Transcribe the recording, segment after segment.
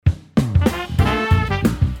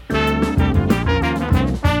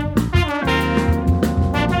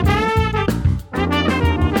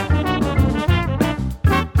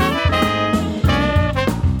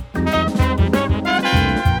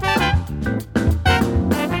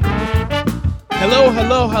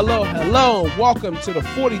Hello. Welcome to the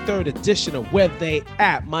 43rd edition of Where They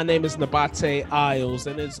At. My name is Nabate Isles,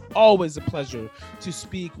 and it's always a pleasure to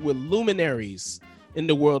speak with luminaries in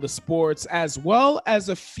the world of sports, as well as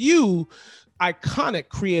a few iconic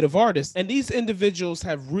creative artists. And these individuals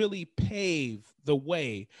have really paved the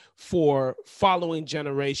way for following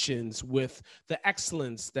generations with the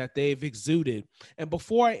excellence that they've exuded. And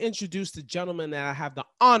before I introduce the gentleman that I have the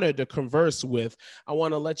honor to converse with, I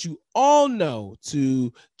want to let you all know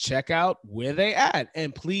to check out Where They At,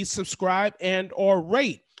 and please subscribe and or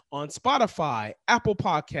rate on Spotify, Apple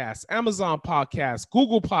Podcasts, Amazon Podcasts,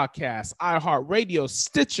 Google Podcasts, iHeartRadio,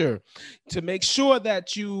 Stitcher, to make sure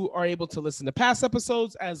that you are able to listen to past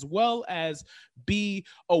episodes as well as be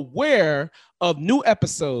aware of new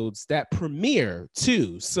episodes that premiere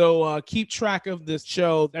too. So keep track of this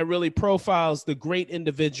show that really profiles the great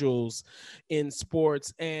individuals in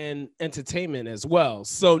sports and entertainment as well.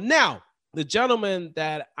 So now, the gentleman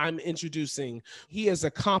that I'm introducing, he has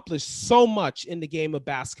accomplished so much in the game of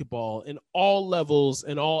basketball in all levels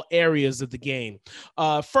and all areas of the game.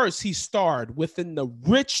 First, he starred within the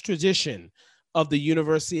rich tradition of the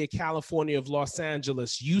University of California of Los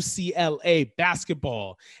Angeles, UCLA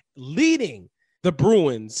basketball, leading the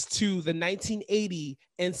Bruins to the 1980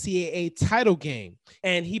 NCAA title game.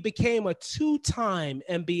 And he became a two-time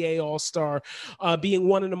NBA All-Star, being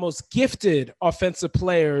one of the most gifted offensive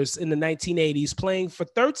players in the 1980s, playing for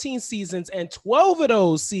 13 seasons and 12 of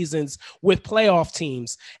those seasons with playoff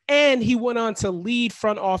teams. And he went on to lead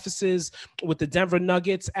front offices with the Denver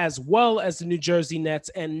Nuggets as well as the New Jersey Nets.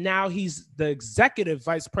 And now he's the executive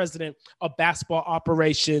vice president of basketball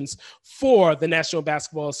operations for the National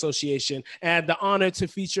Basketball Association. And the honor to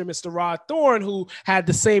feature Mr. Rod Thorne, who had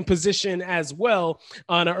the same position as well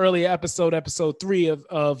on an earlier episode 3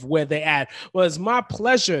 of Where They At. Well, it's my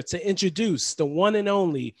pleasure to introduce the one and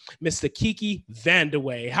only Mr. Kiki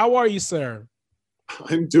Vandeweghe. How are you, sir?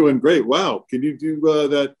 I'm doing great. Wow. Can you do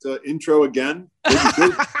that intro again?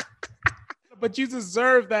 But you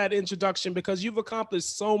deserve that introduction because you've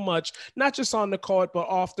accomplished so much, not just on the court, but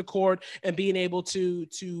off the court, and being able to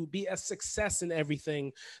be a success in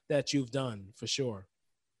everything that you've done, for sure.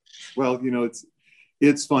 Well,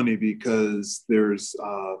 it's funny because there's,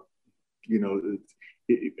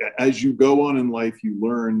 as you go on in life, you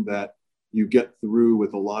learn that you get through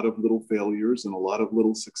with a lot of little failures and a lot of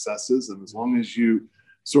little successes. And as long as you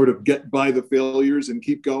sort of get by the failures and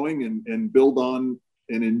keep going and build on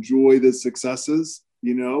and enjoy the successes,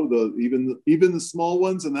 even the small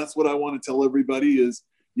ones. And that's what I want to tell everybody is,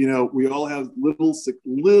 we all have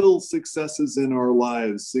little successes in our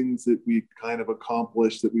lives, things that we kind of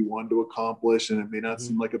accomplished that we wanted to accomplish. And it may not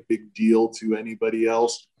seem like a big deal to anybody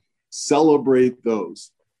else. Celebrate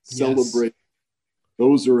those. Celebrate.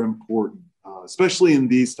 Those are important, especially in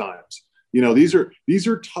these times. These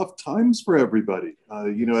are tough times for everybody,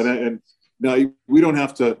 and now we don't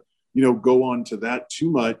have to, go on to that too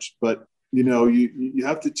much, but, you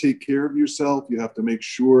have to take care of yourself. You have to make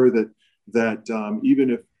sure that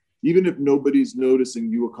even if nobody's noticing,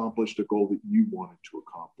 you accomplished a goal that you wanted to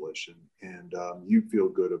accomplish, and you feel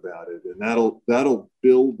good about it, and that'll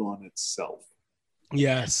build on itself.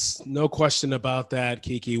 Yes, no question about that,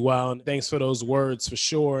 Kiki. Wow, thanks for those words, for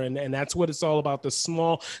sure. And that's what it's all about, because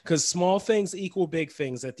small things equal big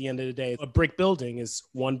things at the end of the day. A brick building is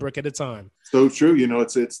one brick at a time. So true.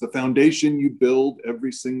 It's the foundation you build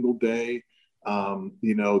every single day.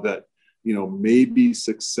 Maybe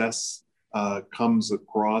success comes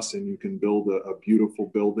across and you can build a beautiful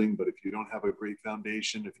building, but if you don't have a great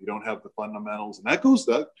foundation, if you don't have the fundamentals, and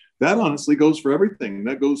that honestly goes for everything.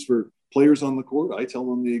 That goes for players on the court. I tell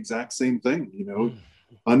them the exact same thing,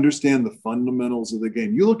 understand the fundamentals of the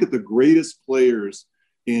game. You look at the greatest players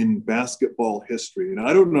in basketball history, and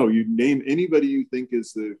I don't know, you name anybody you think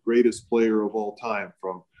is the greatest player of all time,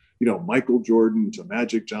 from Michael Jordan to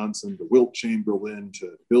Magic Johnson to Wilt Chamberlain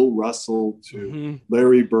to Bill Russell to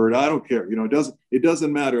Larry Bird. I don't care. It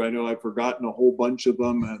doesn't matter. I know I've forgotten a whole bunch of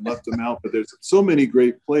them and left them out, but there's so many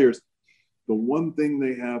great players. The one thing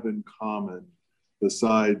they have in common,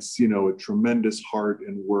 besides, a tremendous heart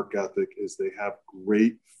and work ethic, is they have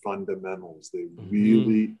great fundamentals. They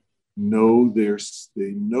really know their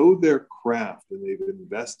craft, and they've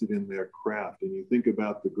invested in their craft. And you think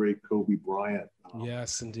about the great Kobe Bryant,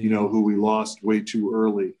 yes, indeed, who we lost way too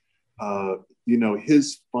early.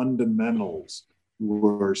 His fundamentals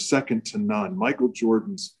were second to none. Michael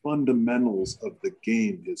Jordan's fundamentals of the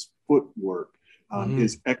game, his footwork,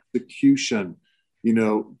 his execution,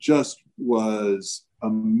 just was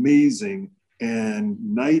amazing.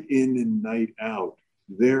 And night in and night out,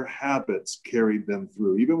 their habits carried them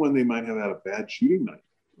through, even when they might have had a bad shooting night.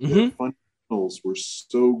 Their fundamentals were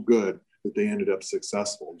so good that they ended up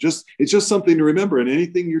successful. It's just something to remember in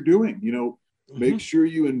anything you're doing. Make sure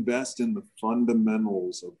you invest in the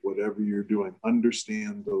fundamentals of whatever you're doing.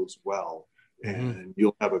 Understand those well, and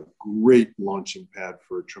you'll have a great launching pad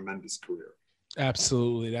for a tremendous career.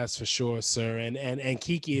 Absolutely. That's for sure, sir. And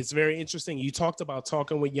Kiki, it's very interesting. You talked about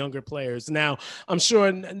talking with younger players. Now, I'm sure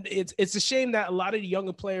it's a shame that a lot of the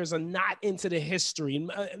younger players are not into the history.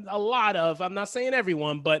 I'm not saying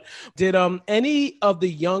everyone, but did any of the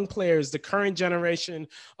young players, the current generation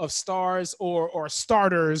of stars or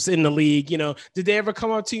starters in the league, did they ever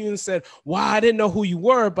come up to you and said, wow, I didn't know who you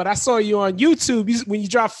were, but I saw you on YouTube when you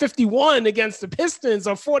dropped 51 against the Pistons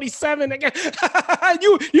or 47 again,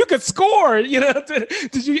 you could score,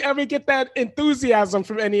 Did you ever get that enthusiasm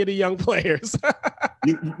from any of the young players?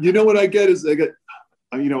 you know what I get is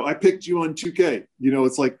I picked you on 2K.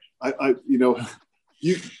 It's like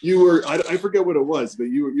you were I forget what it was, but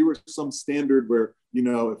you were some standard where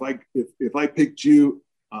if I picked you,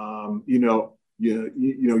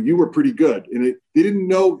 you were pretty good, and they didn't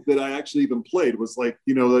know that I actually even played. It was like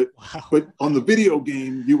wow. But on the video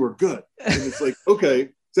game you were good, and it's like, okay,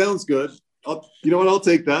 sounds good. I'll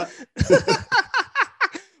take that.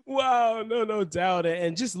 Wow, no doubt.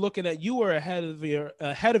 And just looking at, you were ahead of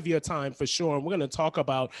your time for sure. And we're going to talk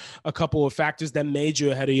about a couple of factors that made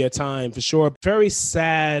you ahead of your time for sure. Very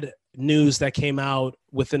sad news that came out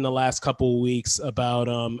within the last couple of weeks about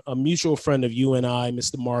a mutual friend of you and I,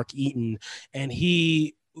 Mr. Mark Eaton, and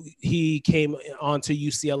he came onto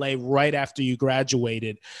UCLA right after you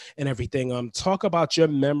graduated and everything. Talk about your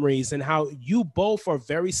memories and how you both are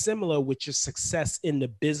very similar with your success in the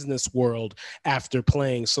business world after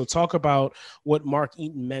playing. So talk about what Mark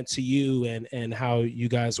Eaton meant to you and how you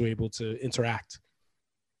guys were able to interact.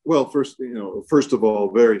 Well, first of all,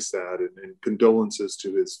 very sad, and condolences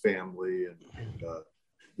to his family, and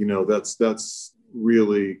that's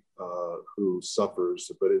really who suffers.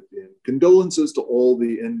 But condolences to all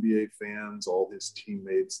the NBA fans, all his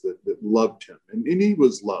teammates that loved him, and he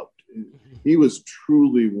was loved. He was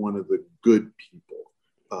truly one of the good people.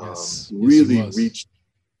 Really reached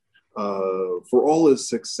for all his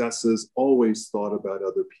successes. Always thought about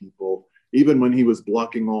other people. Even when he was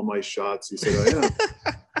blocking all my shots, he said,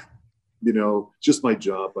 just my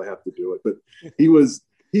job. I have to do it. But he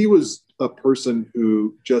was a person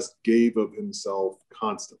who just gave of himself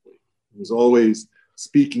constantly. He was always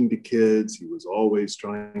speaking to kids. He was always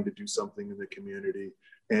trying to do something in the community.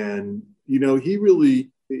 And, he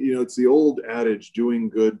really, it's the old adage, doing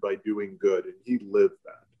good by doing good. And he lived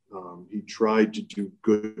that. He tried to do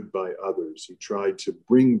good by others. He tried to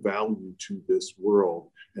bring value to this world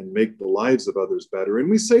and make the lives of others better. And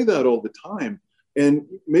we say that all the time. And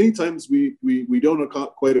many times we don't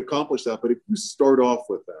quite accomplish that. But if you start off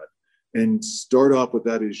with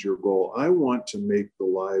that as your goal, I want to make the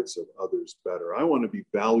lives of others better. I want to be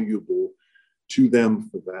valuable to them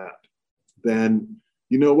for that. Then,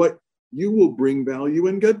 you know what? You will bring value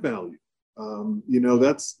and get value.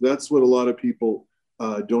 That's what a lot of people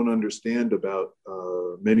don't understand about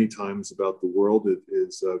many times about the world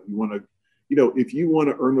is you want to, if you want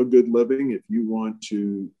to earn a good living, if you want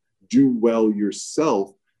to do well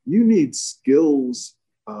yourself, you need skills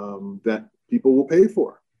that people will pay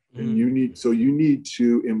for. And you need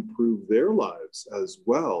to improve their lives as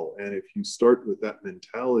well. And if you start with that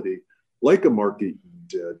mentality, like a Mark Eaton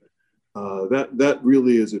did, that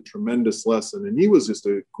really is a tremendous lesson. And he was just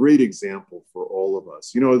a great example for all of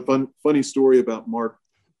us. A funny story about Mark.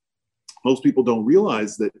 Most people don't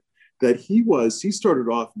realize that he started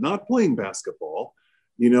off not playing basketball,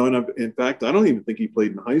 and in fact, I don't even think he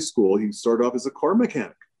played in high school. He started off as a car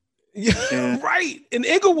mechanic. Yeah, right, in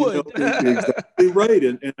Inglewood. Exactly right.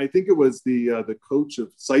 And I think it was the coach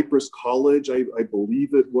of Cypress College, I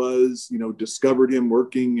believe it was, discovered him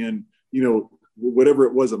working in, whatever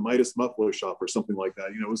it was, a Midas muffler shop or something like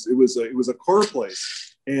that. It was a car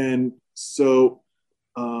place. And so,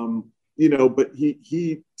 but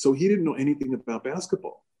he didn't know anything about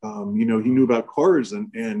basketball. He knew about cars.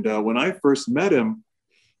 And when I first met him,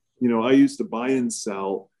 I used to buy and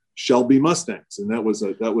sell Shelby Mustangs, and that was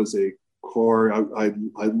a car. I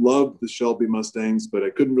loved the Shelby Mustangs, but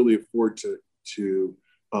I couldn't really afford to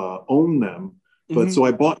own them. But so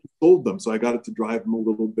I bought and sold them. So I got it to drive them a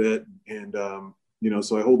little bit, and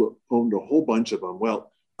so I owned a whole bunch of them.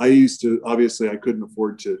 Well, obviously I couldn't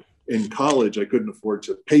afford to. In college, I couldn't afford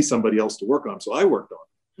to pay somebody else to work on them, so I worked on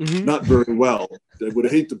them. Not very well. I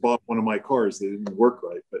would hate to buy one of my cars that didn't work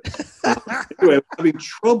right. But anyway, I'm having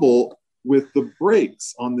trouble with the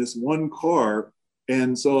brakes on this one car.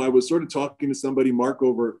 And so I was sort of talking to somebody. Mark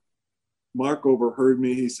overheard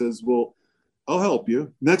me. He says, well, I'll help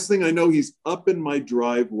you. Next thing I know, he's up in my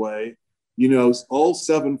driveway, all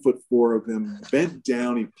 7'4" of him bent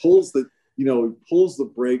down. He pulls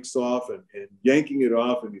the brakes off and yanking it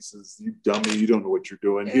off. And he says, "You dummy, you don't know what you're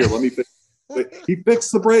doing. Here, let me fix it." He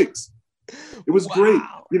fixed the brakes. It was great.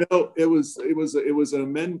 It was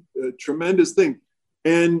a tremendous thing.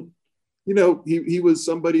 And, he was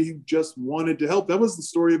somebody who just wanted to help. That was the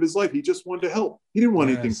story of his life. He just wanted to help. He didn't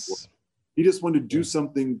want anything for it. He just wanted to do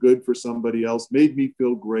something good for somebody else, made me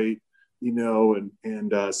feel great,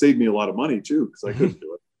 and saved me a lot of money too, because I couldn't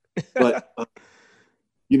do it. But,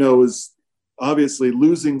 it was obviously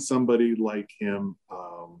losing somebody like him,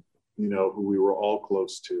 who we were all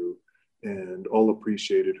close to and all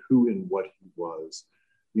appreciated who and what he was.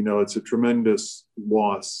 It's a tremendous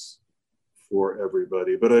loss for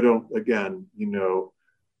everybody. But I don't, again,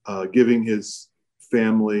 giving his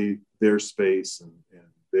family their space and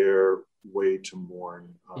their way to mourn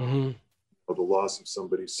the loss of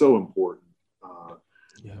somebody so important,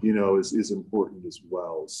 is important as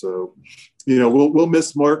well. So, we'll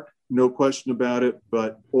miss Mark, no question about it,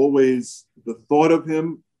 but always the thought of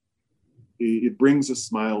him, it brings a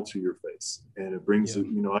smile to your face, and it brings,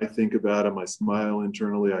 I think about him, I smile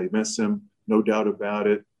internally, I miss him, no doubt about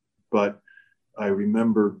it, but I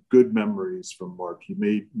remember good memories from Mark. He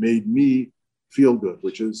made me feel good,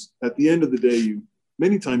 which is, at the end of the day,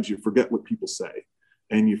 many times you forget what people say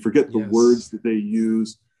and you forget the words that they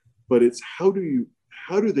use, but it's how do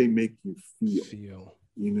they make you feel.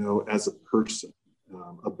 As a person,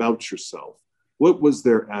 about yourself. What was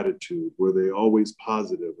their attitude? Were they always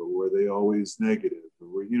positive, or were they always negative?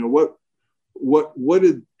 Or what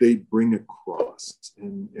did they bring across?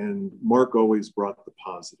 And Mark always brought the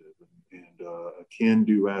positive and a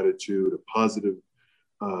can-do attitude, a positive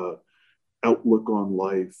outlook on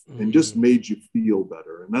life, and just made you feel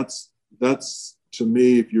better. And that's to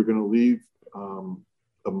me, if you're going to leave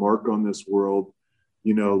a mark on this world,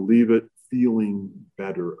 leave it feeling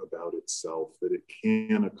better about itself, that it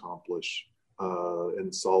can accomplish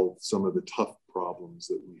and solve some of the tough problems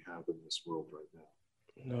that we have in this world right now.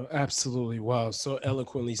 No, absolutely. Wow. So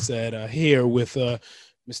eloquently said. Here with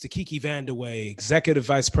Mr. Kiki Vandeweghe, Executive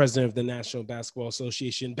Vice President of the National Basketball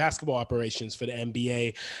Association, basketball operations for the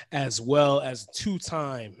NBA, as well as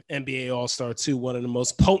two-time NBA All-Star 2, one of the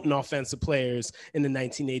most potent offensive players in the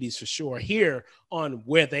 1980s for sure, here on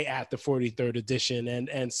Where They At, the 43rd edition.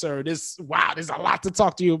 And sir, there's a lot to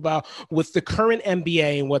talk to you about with the current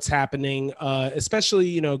NBA and what's happening,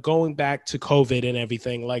 especially, going back to COVID and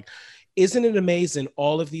everything. Like, isn't it amazing?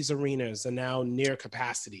 All of these arenas are now near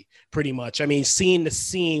capacity, pretty much. I mean, seeing the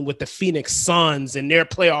scene with the Phoenix Suns and their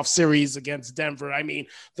playoff series against Denver. I mean,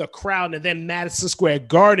 the crowd, and then Madison Square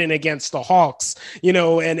Garden against the Hawks, and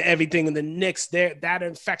everything. And the Knicks, that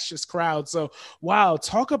infectious crowd. So, wow,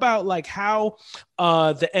 talk about like how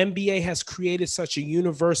the NBA has created such a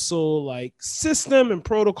universal like system and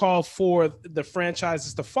protocol for the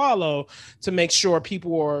franchises to follow to make sure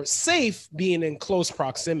people are safe being in close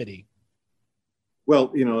proximity.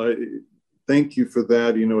 Well, thank you for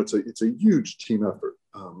that. It's a huge team effort.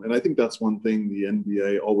 And I think that's one thing the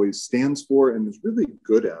NBA always stands for and is really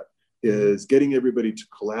good at, is getting everybody to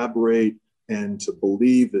collaborate and to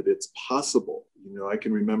believe that it's possible. I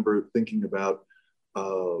can remember thinking about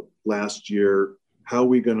last year, how are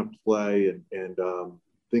we going to play, and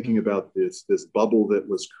thinking about this bubble that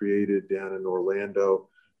was created down in Orlando.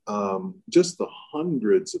 Just the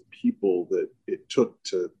hundreds of people that it took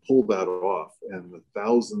to pull that off, and the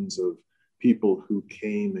thousands of people who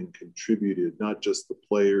came and contributed, not just the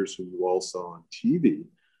players who you all saw on TV,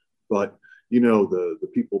 but, the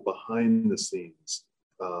people behind the scenes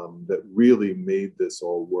that really made this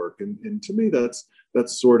all work. And to me, that's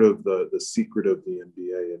sort of the secret of the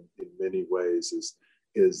NBA in many ways,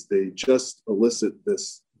 is they just elicit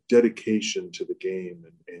this dedication to the game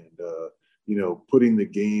and putting the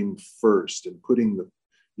game first, and putting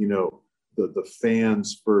the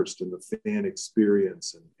fans first, and the fan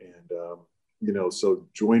experience, and so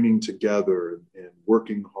joining together and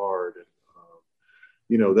working hard,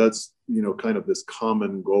 and that's kind of this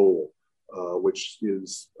common goal, which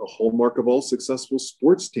is a hallmark of all successful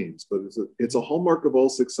sports teams, but it's a hallmark of all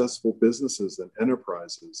successful businesses and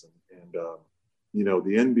enterprises, and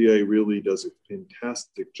the NBA really does a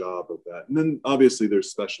fantastic job of that. And then obviously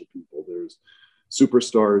there's special people. There's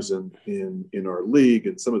superstars in our league,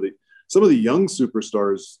 and some of the young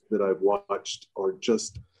superstars that I've watched are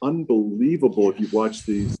just unbelievable. If you watch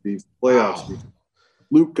these playoffs, wow.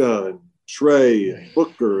 Luka and Trey and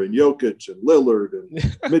Booker and Jokic and Lillard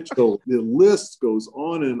and Mitchell, the list goes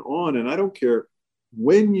on. And I don't care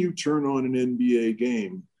when you turn on an NBA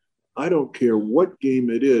game. I don't care what game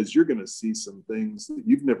it is, you're going to see some things that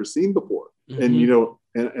you've never seen before. Mm-hmm. And, you know,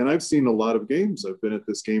 and I've seen a lot of games. I've been at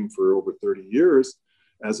this game for over 30 years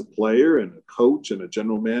as a player and a coach and a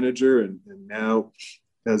general manager, and now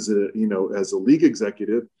as a league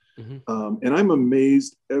executive. Mm-hmm. And I'm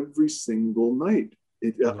amazed every single night.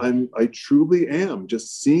 I truly am,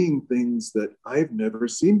 just seeing things that I've never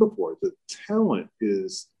seen before. The talent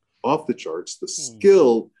is off the charts. The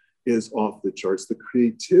skill is off the charts. The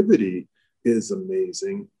creativity is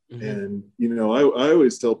amazing. Mm-hmm. And, you know, I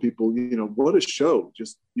always tell people, you know, what a show.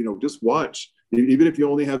 Just watch. Even if you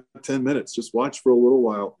only have 10 minutes, just watch for a little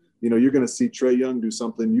while. You know, you're going to see Trae Young do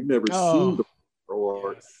something you've never seen before.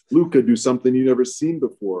 Or Luka do something you've never seen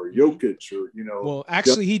before. Jokic, or, you know. Well,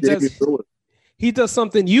 actually, he does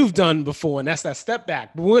something you've done before, and that's that step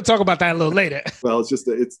back. But we'll talk about that a little later. Well, it's just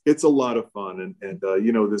it's a lot of fun, and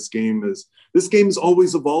you know, this game is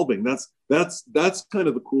always evolving. That's kind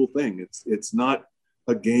of the cool thing. It's not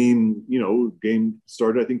a game. You know, game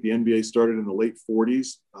started. I think the NBA started in the late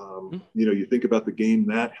 40s. You know, you think about the game,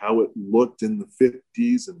 how it looked in the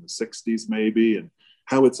 50s and the 60s maybe, and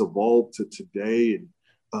how it's evolved to today, and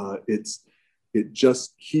it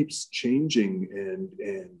just keeps changing, and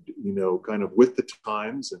you know, kind of with the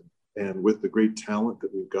times, and with the great talent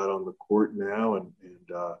that we've got on the court now, and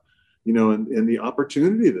you know, and the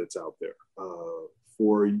opportunity that's out there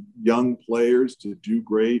for young players to do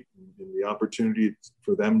great, and the opportunity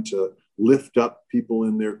for them to lift up people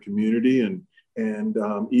in their community, and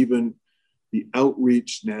even the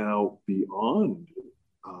outreach now beyond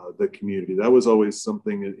the community. That was always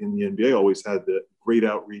something in the NBA, always had the great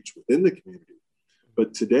outreach within the community.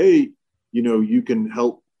 But today, you know, you can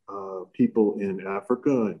help people in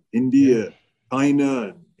Africa and India,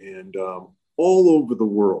 China, and all over the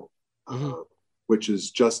world, which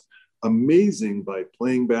is just amazing, by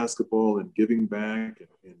playing basketball and giving back,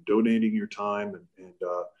 and donating your time, and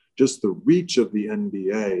just the reach of the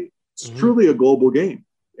NBA. It's truly a global game.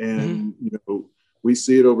 And, you know, we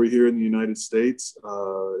see it over here in the United States,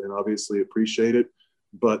 and obviously appreciate it.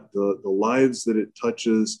 But the lives that it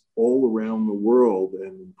touches all around the world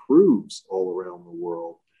and improves all around the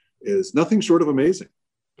world is nothing short of amazing.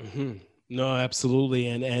 Mm-hmm. No, absolutely.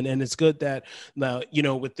 And it's good that now, you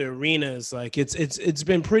know, with the arenas, like it's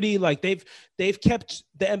been pretty, like they've kept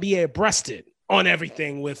the NBA abreasted on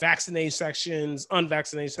everything with vaccinated sections,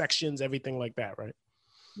 unvaccinated sections, everything like that, right?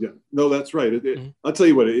 Yeah, no, that's right. I'll tell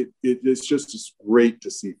you what, it's just great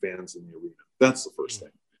to see fans in the arena. That's the first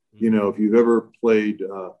thing. You know, if you've ever played,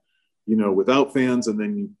 you know, without fans, and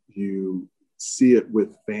then you see it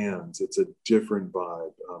with fans, it's a different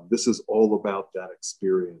vibe. This is all about that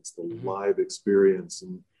experience, the live experience.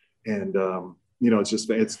 And you know,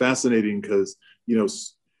 it's fascinating because, you know,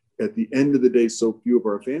 at the end of the day, so few of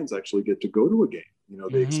our fans actually get to go to a game. You know,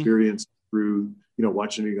 they experience through, you know,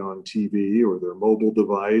 watching it on TV or their mobile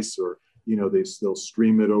device, or, you know, they'll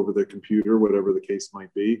stream it over their computer, whatever the case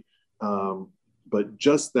might be. But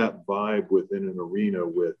just that vibe within an arena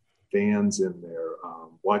with fans in there,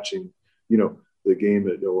 watching, you know, the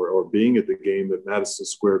game or being at the game at Madison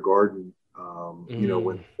Square Garden, you know,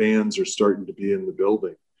 when fans are starting to be in the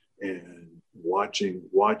building, and watching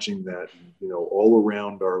that, you know, all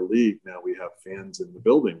around our league. Now we have fans in the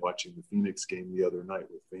building, watching the Phoenix game the other night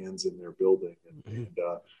with fans in their building. And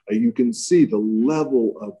you can see the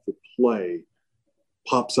level of the play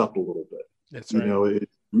pops up a little bit. That's right. You know, it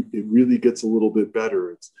really gets a little bit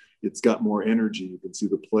better. It's got more energy. You can see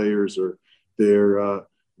the players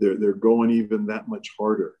they're going even that much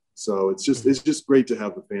harder. So it's just great to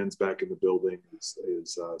have the fans back in the building.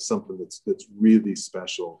 Is something that's really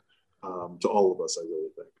special to all of us, I really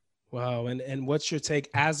think. Wow. And what's your take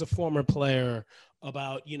as a former player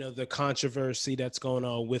about, you know, the controversy that's going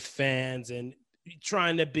on with fans and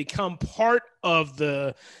trying to become part of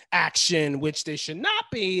the action, which they should not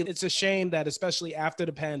be? It's a shame that, especially after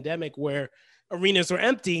the pandemic, where arenas were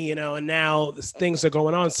empty, you know, and now things are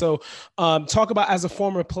going on. So talk about, as a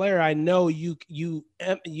former player, I know you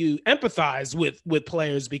empathize with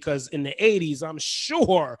players, because in the 80s, I'm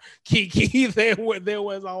sure, Kiki, there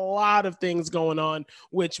was a lot of things going on,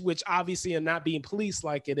 which obviously are not being policed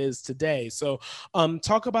like it is today. So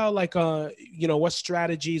talk about, like, you know, what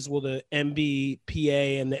strategies will the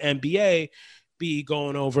NBPA and the NBA be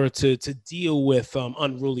going over to deal with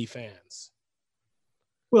unruly fans?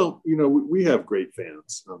 Well, you know, we have great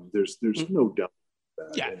fans. There's no doubt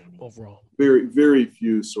about that. Yeah, and overall. Very, very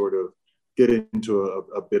few sort of get into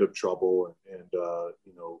a bit of trouble. And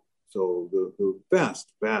you know, so the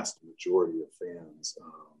vast majority of fans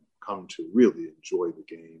come to really enjoy the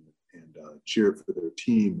game and cheer for their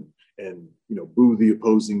team, and, you know, boo the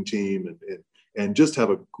opposing team, and and just have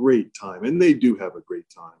a great time. And they do have a great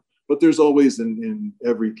time. But there's always in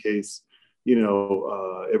every case,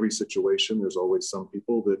 every situation, there's always some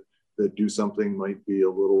people that do something might be a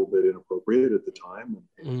little bit inappropriate at the time.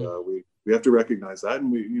 And we have to recognize that.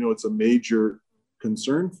 And it's a major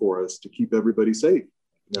concern for us to keep everybody safe.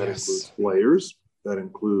 That includes players, that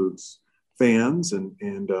includes fans, and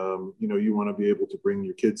you want to be able to bring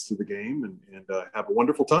your kids to the game and have a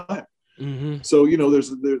wonderful time. Mm-hmm. So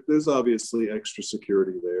there's obviously extra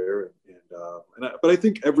security there, but I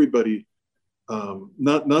think everybody,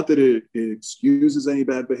 not that it excuses any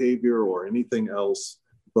bad behavior or anything else,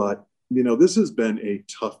 but this has been a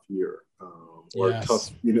tough year, or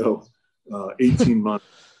tough 18 months,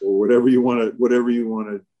 or whatever you want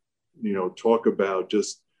to talk about.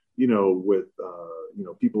 Just with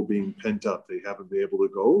people being pent up, they haven't been able to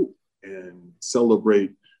go and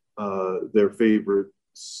celebrate their favorite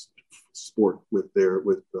sport with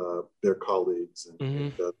their colleagues,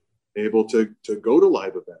 and able to go to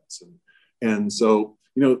live events, and so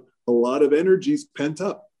a lot of energy's pent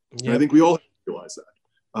up. Yep. I think we all realize that.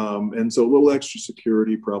 And so a little extra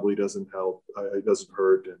security probably doesn't help. It doesn't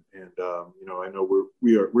hurt. And I know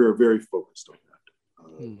we are very focused on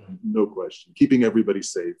that. No question. Keeping everybody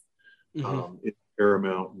safe is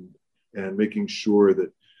paramount, and making sure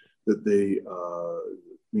that they,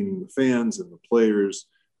 meaning the fans and the players,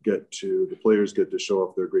 get to show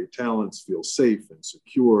off their great talents, feel safe and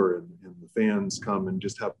secure, and the fans come and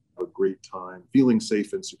just have a great time, feeling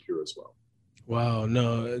safe and secure as well. Wow,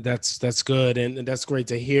 no, that's good, and that's great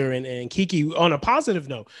to hear. And Kiki, on a positive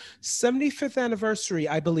note, 75th anniversary,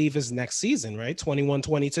 I believe, is next season, right?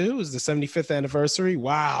 21-22 is the 75th anniversary.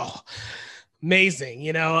 Wow, amazing,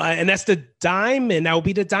 and that's the diamond. That will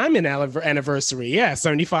be the diamond anniversary. Yeah,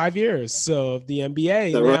 75 years. So the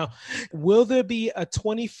NBA. Now, right? Will there be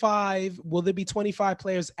 25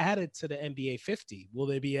 players added to the NBA 50? Will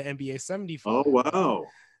there be an NBA 75? Oh, wow.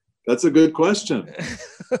 That's a good question.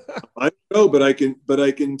 I don't know, but I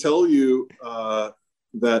can tell you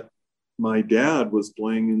that my dad was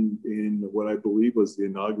playing in what I believe was the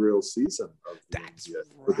inaugural season of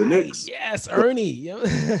for the Knicks. Yes, Ernie.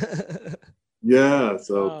 Yeah.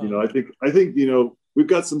 So I think we've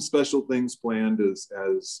got some special things planned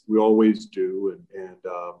as we always do, and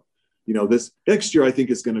this next year I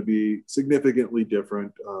think is going to be significantly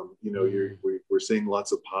different. We're seeing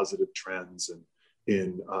lots of positive trends and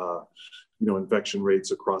in infection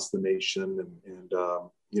rates across the nation, and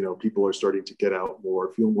people are starting to get out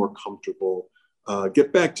more, feel more comfortable,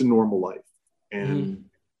 get back to normal life. And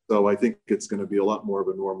so I think it's going to be a lot more of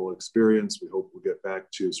a normal experience. We hope we'll get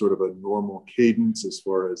back to sort of a normal cadence as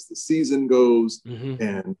far as the season goes.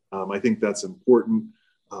 And I think that's important,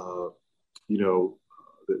 that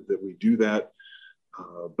we do that.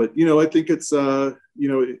 But I think it's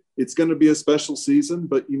it's going to be a special season.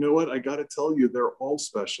 But you know what? I got to tell you, they're all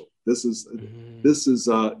special. This is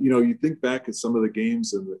you think back at some of the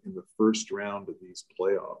games in the first round of these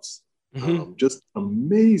playoffs. Just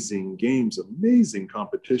amazing games, amazing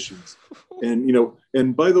competitions,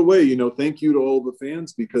 and by the way, thank you to all the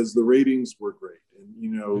fans, because the ratings were great,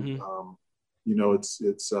 and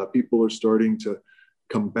it's people are starting to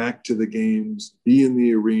come back to the games, be in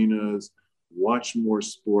the arenas, watch more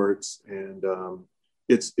sports, and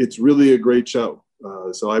it's really a great show.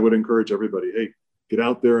 So I would encourage everybody, hey, get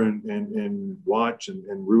out there and watch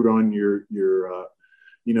and root on your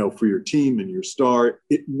for your team and your star.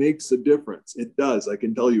 It makes a difference. It does. I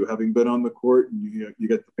can tell you, having been on the court, and you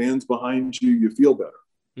get the fans behind you, you feel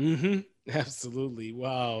better. Absolutely.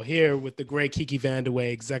 Wow. Here with the great Kiki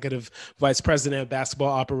Vandeweghe, Executive Vice President of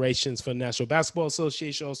Basketball Operations for the National Basketball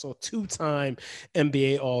Association, also two-time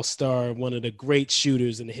NBA All-Star, one of the great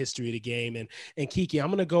shooters in the history of the game. And Kiki, I'm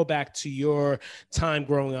going to go back to your time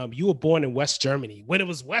growing up. You were born in West Germany, when it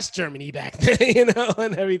was West Germany back then,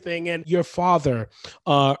 and everything. And your father,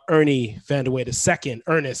 Ernie Vandeweghe II,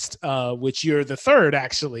 Ernest, which you're the third,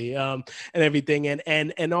 actually, and everything.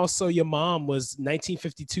 And also your mom was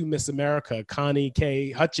 1952 Miss America, Connie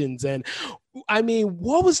K. Hutchins. And I mean,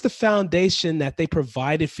 what was the foundation that they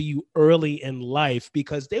provided for you early in life?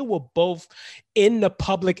 Because they were both in the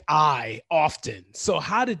public eye often. So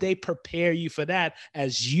how did they prepare you for that,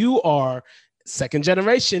 as you are second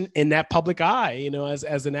generation in that public eye,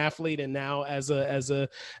 as an athlete, and now as a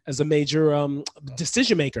major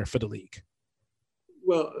decision maker for the league?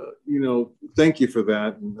 Well, thank you for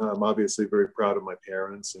that. And I'm obviously very proud of my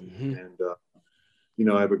parents, and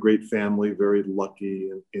I have a great family, very lucky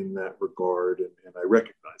in that regard, and I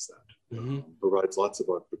recognize that. Provides lots of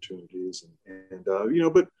opportunities,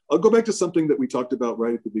 but I'll go back to something that we talked about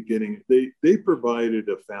right at the beginning. They provided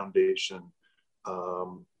a foundation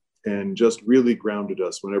and just really grounded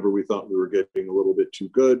us whenever we thought we were getting a little bit too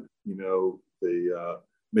good. They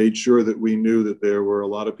made sure that we knew that there were a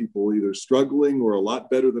lot of people either struggling or a lot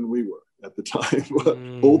better than we were at the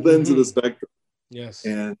time, both ends of the spectrum. Yes.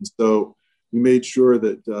 And so we made sure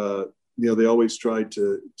that, they always tried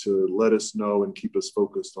to let us know and keep us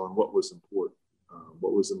focused on what was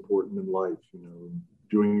important in life,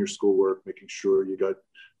 doing your schoolwork, making sure you got,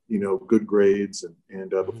 good grades and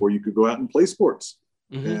before you could go out and play sports.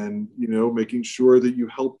 And, making sure that you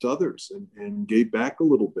helped others and gave back a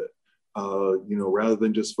little bit, rather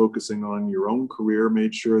than just focusing on your own career,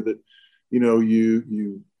 made sure that,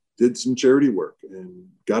 you did some charity work and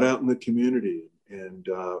got out in the community and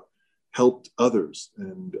helped others.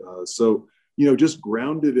 And so, just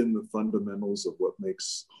grounded in the fundamentals of what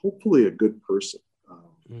makes hopefully a good person,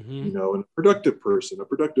 and a productive person, a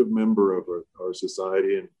productive member of our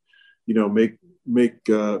society, and,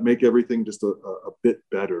 make everything just a bit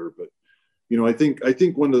better. But, I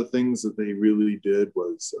think one of the things that they really did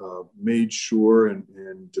was made sure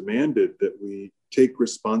and demanded that we take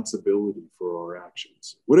responsibility for our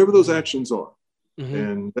actions, whatever those actions are.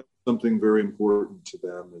 And that's something very important to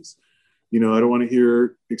them is, I don't want to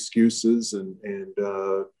hear excuses and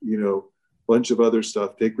bunch of other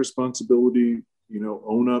stuff. Take responsibility,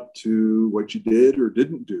 own up to what you did or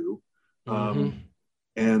didn't do.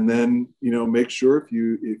 And then, make sure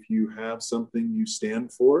if you have something you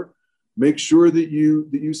stand for, make sure that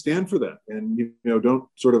you stand for that. And, don't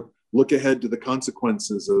sort of look ahead to the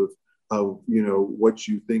consequences of what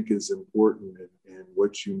you think is important and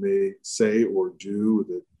what you may say or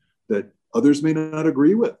do that others may not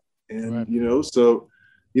agree with. And, right. So,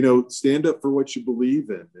 stand up for what you believe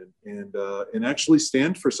in and actually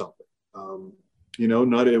stand for something.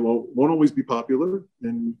 It won't always be popular,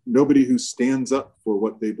 and nobody who stands up for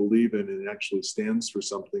what they believe in and actually stands for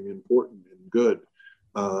something important and good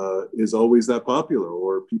is always that popular.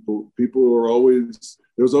 Or people are always,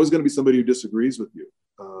 there's always going to be somebody who disagrees with you.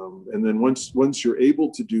 And then once you're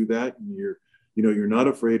able to do that, and you're not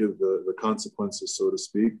afraid of the consequences, so to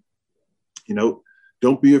speak,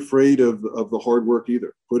 don't be afraid of the hard work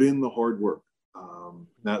either. Put in the hard work.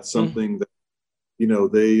 That's something that,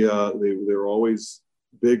 they're always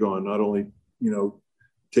big on, not only,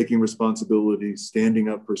 taking responsibility, standing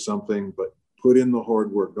up for something, but put in the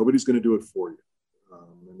hard work. Nobody's going to do it for you.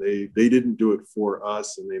 And they didn't do it for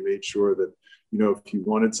us. And they made sure that, if you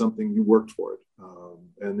wanted something, you worked for it.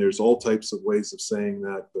 And there's all types of ways of saying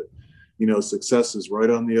that, but, success is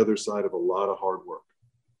right on the other side of a lot of hard work.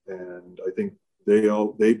 And I think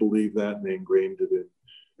they believe that, and they ingrained it in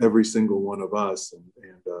every single one of us.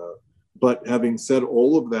 But having said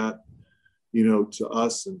all of that, to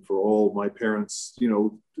us and for all my parents,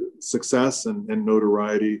 success and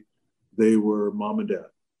notoriety, they were mom and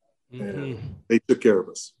dad, and they took care of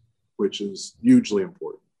us, which is hugely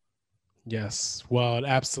important. Yes, well,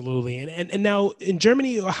 absolutely. And now in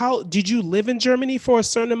Germany, how did you live in Germany for a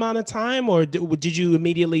certain amount of time, or did you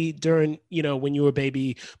immediately during, when you were a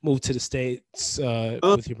baby, move to the States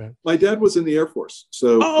with your parents? My dad was in the Air Force,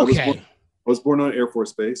 so okay. I was born on Air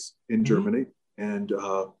Force Base in Germany, and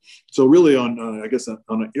so really on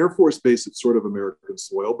an Air Force base, it's sort of American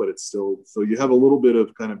soil, but it's still, so you have a little bit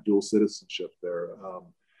of kind of dual citizenship there.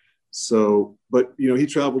 So, but, he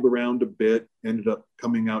traveled around a bit, ended up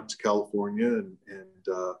coming out to California and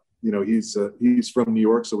he's from New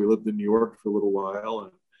York. So we lived in New York for a little while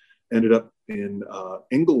and ended up in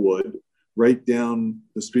Inglewood, right down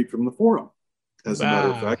the street from the Forum. As a matter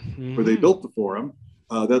of fact, where they built the Forum,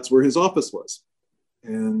 that's where his office was.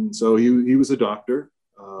 And so he was a doctor,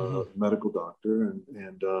 medical doctor.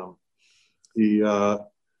 And he,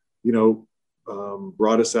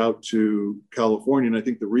 brought us out to California. And I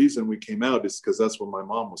think the reason we came out is because that's where my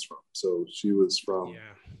mom was from. So she was from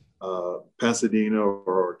Pasadena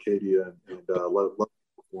or Arcadia and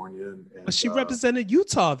California. But she represented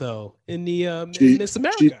Utah, though, in the Miss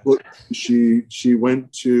America. She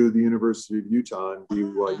went to the University of Utah and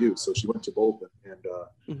BYU. So she went to both.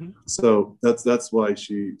 And so that's why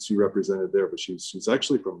she represented there. But she's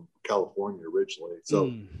actually from California originally.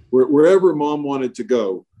 So wherever mom wanted to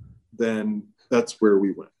go, then that's where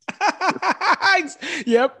we went.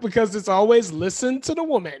 Yep, because it's always listen to the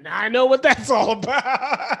woman. I know what that's all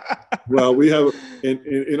about. Well, we have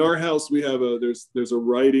in our house, we have there's a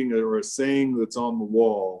writing or a saying that's on the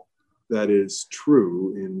wall that is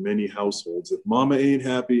true in many households. If mama ain't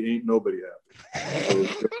happy, ain't nobody happy.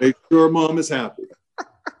 So make sure mom is happy.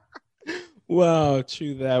 Wow,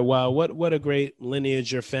 true that. Wow, what a great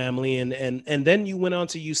lineage your family, and then you went on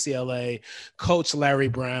to UCLA. Coach Larry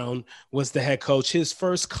Brown was the head coach. His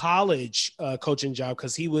first college coaching job,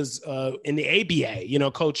 because he was in the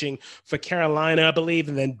ABA, coaching for Carolina, I believe,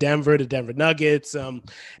 and then Denver, the Denver Nuggets.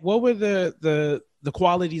 What were the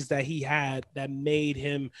qualities that he had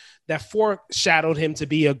that foreshadowed him to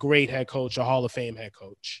be a great head coach, a Hall of Fame head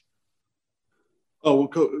coach? Oh,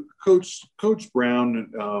 well, Coach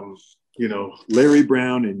Brown, Larry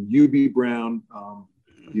Brown and UB Brown,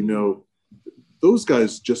 those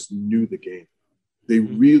guys just knew the game. They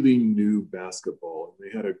really knew basketball, and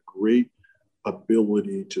they had a great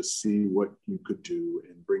ability to see what you could do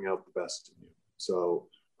and bring out the best in you. So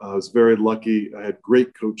I was very lucky. I had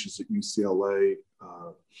great coaches at UCLA.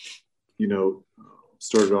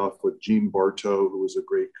 Started off with Gene Bartow, who was a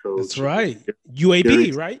great coach. That's right.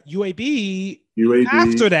 UAB, right? UAB.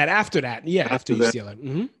 After that. Yeah, after UCLA.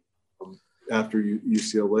 Mm-hmm. After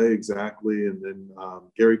UCLA, exactly. And then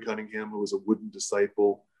Gary Cunningham, who was a Wooden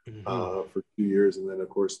disciple for 2 years. And then, of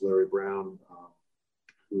course, Larry Brown,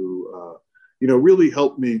 who, really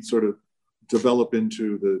helped me sort of develop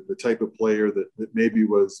into the type of player that maybe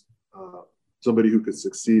was somebody who could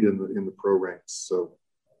succeed in the pro ranks. So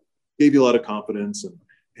gave you a lot of confidence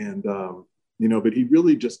but he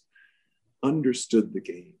really just understood the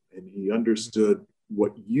game, and he understood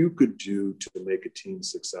what you could do to make a team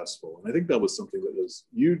successful. And I think that was something that was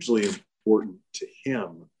hugely important to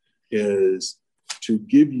him, is to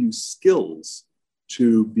give you skills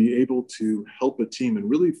to be able to help a team and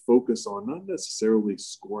really focus on not necessarily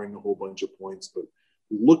scoring a whole bunch of points, but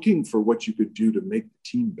looking for what you could do to make the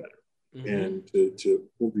team better. And to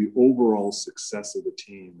the overall success of the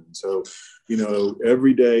team. And so,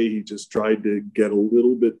 every day he just tried to get a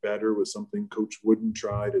little bit better, with something Coach Wooden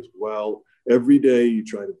tried as well. Every day you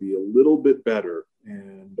try to be a little bit better.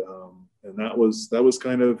 And that was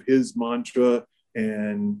kind of his mantra.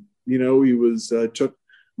 And, he was took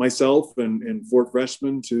myself and four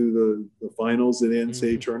freshmen to the finals of the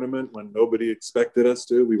NCAA tournament when nobody expected us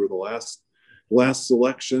to. We were the last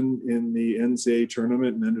selection in the NCAA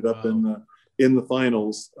tournament and ended up in the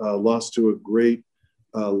finals. Lost to a great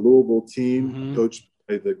Louisville team coached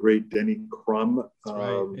by the great Denny Crum.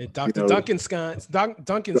 Dr.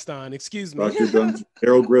 Duncanstein, excuse me.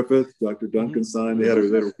 Harold Griffith, Dr. Duncanstein. They had a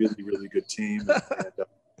really, really good team.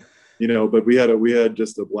 But we had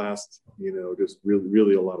just a blast, just really,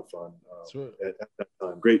 really a lot of fun at that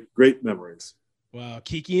time. Great memories. Wow,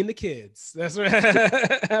 Kiki and the kids. That's right.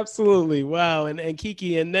 Absolutely. Wow. And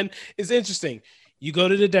Kiki, and then it's interesting. You go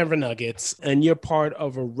to the Denver Nuggets and you're part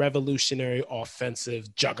of a revolutionary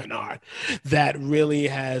offensive juggernaut that really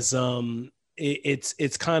has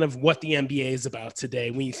it's kind of what the NBA is about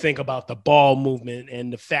today when you think about the ball movement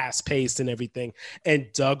and the fast pace and everything. And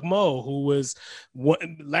Doug Moe, who was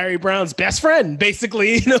Larry Brown's best friend,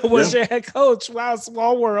 basically, was your head coach. Wow,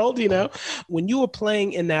 small world, When you were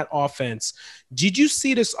playing in that offense, did you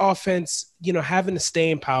see this offense, having the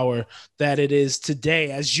staying power that it is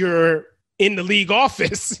today as you're in the league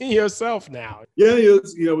office yourself now? Yeah,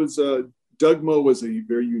 Doug Moe was a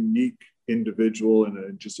very unique individual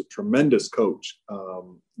and just a tremendous coach.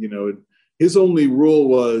 His only rule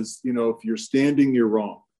was, if you're standing, you're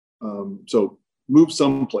wrong. So move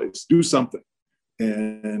someplace, do something.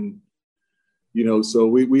 And, so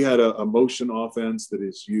we had a motion offense that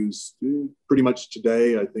is used pretty much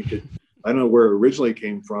today. I don't know where it originally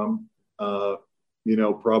came from.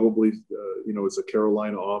 Probably, it's a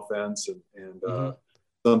Carolina offense and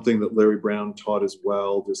something that Larry Brown taught as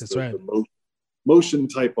well. Just the motion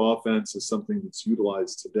type offense is something that's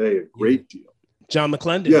utilized today a great deal. John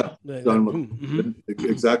McClendon. Yeah, John McClendon.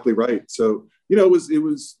 Exactly right. So,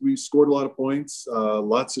 we scored a lot of points,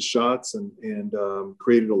 lots of shots and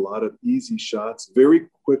created a lot of easy shots, very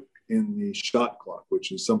quick in the shot clock,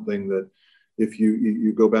 which is something that if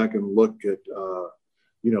you go back and look at,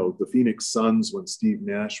 the Phoenix Suns when Steve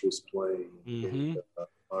Nash was playing, and,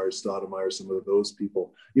 Myers Stoudemire, some of those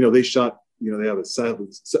people, they shot, they have a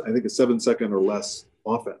 7-second or less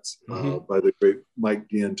offense by the great Mike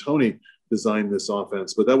D'Antoni designed this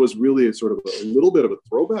offense. But that was really a little bit of a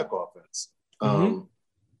throwback offense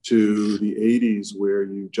to the 80s, where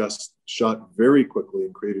you just shot very quickly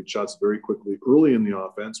and created shots very quickly early in the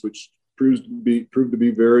offense, which proved to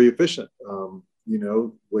be very efficient,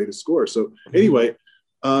 way to score. So anyway,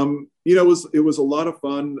 it was a lot of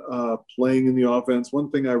fun playing in the offense. One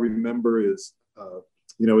thing I remember is,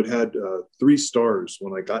 it had 3 stars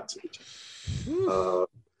when I got to the team.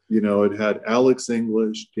 It had Alex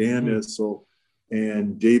English, Dan Issel,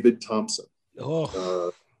 and David Thompson,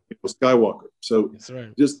 Skywalker. So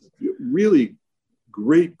just really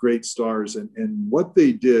great stars. And what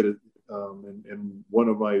they did, and one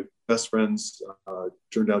of my best friends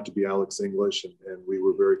turned out to be Alex English, and we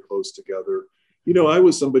were very close together. I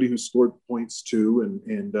was somebody who scored points too,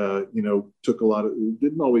 and took a lot of,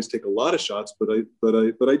 didn't always take a lot of shots, but I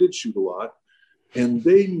did shoot a lot. And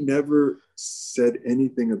they never said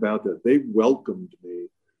anything about that. They welcomed me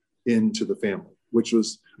into the family, which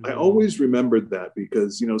was, I always remembered that,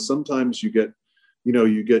 because, sometimes you get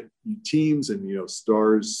teams and,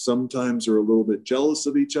 stars sometimes are a little bit jealous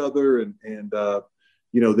of each other. And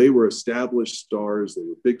they were established stars. They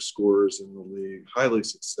were big scorers in the league, highly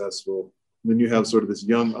successful. And then you have sort of this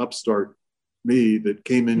young upstart me that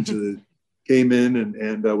came in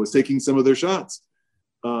and was taking some of their shots.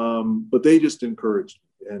 But they just encouraged me.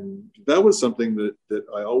 And that was something that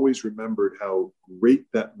I always remembered, how great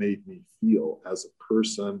that made me feel as a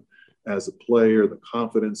person, as a player, the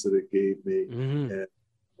confidence that it gave me. And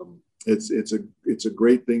it's a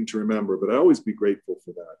great thing to remember, but I always be grateful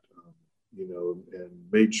for that, and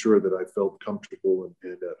made sure that I felt comfortable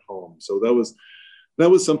and at home. So that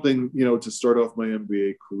was something, to start off my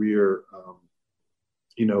NBA career,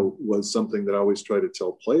 was something that I always try to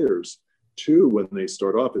tell players too when they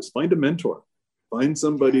start off, is find a mentor, find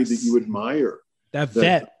somebody that you admire. That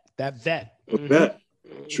vet. A vet.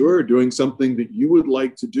 Sure, doing something that you would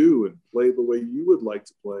like to do and play the way you would like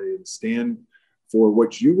to play and stand for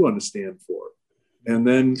what you want to stand for. And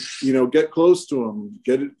then, get close to them,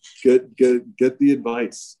 get the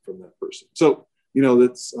advice from that person. So,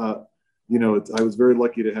 that's, I was very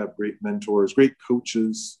lucky to have great mentors, great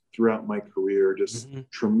coaches throughout my career, just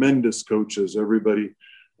tremendous coaches. Everybody.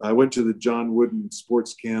 I went to the John Wooden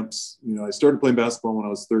sports camps. I started playing basketball when I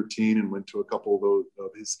was 13 and went to a couple of those of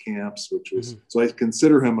his camps, which was, so I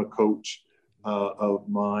consider him a coach of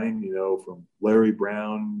mine, from Larry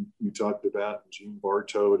Brown, you talked about, Gene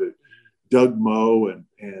Bartow, to Doug Moe,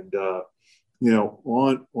 and on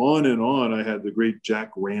and on. I had the great Jack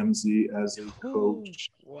Ramsey as a coach,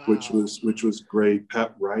 which was great.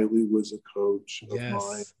 Pat Riley was a coach of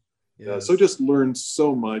mine. Yes. So just learned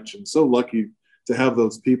so much, and so lucky to have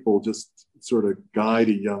those people just sort of guide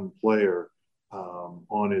a young player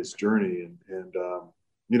on his journey. And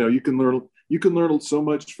you can learn so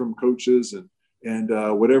much from coaches, and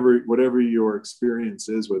whatever your experience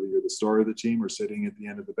is, whether you're the star of the team or sitting at the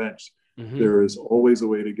end of the bench, there is always a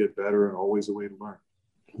way to get better and always a way to learn.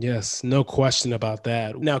 Yes, no question about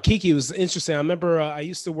that. Now, Kiki, was interesting. I remember I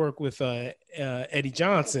used to work with Eddie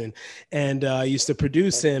Johnson, and I used to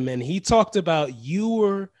produce him, and he talked about you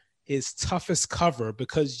were his toughest cover,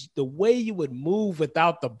 because the way you would move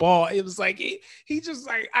without the ball, it was like he just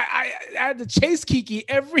like I had to chase Kiki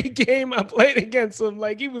every game I played against him.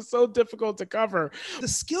 Like, he was so difficult to cover. The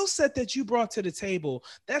skill set that you brought to the table,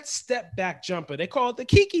 that step back jumper, they call it the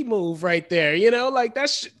Kiki move right there. Like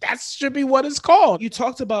that should be what it's called. You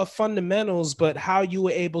talked about fundamentals, but how you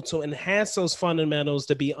were able to enhance those fundamentals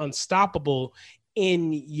to be unstoppable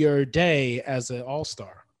in your day as an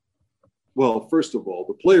all-star. Well, first of all,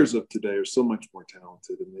 the players of today are so much more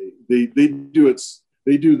talented, and they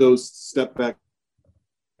do those step back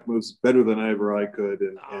moves better than I could,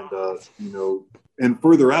 and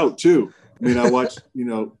further out too. I mean, I watched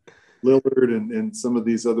Lillard and some of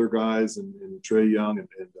these other guys, and Trae Young and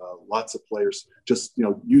lots of players just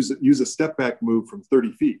use a step back move from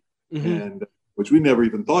 30 feet, and which we never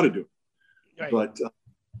even thought of doing. Right. But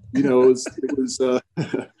it was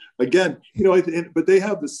again, but they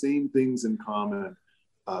have the same things in common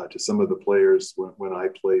to some of the players when I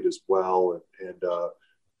played as well, and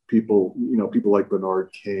people like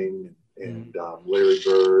Bernard King and Larry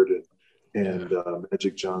Bird and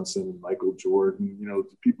Magic Johnson and Michael Jordan, the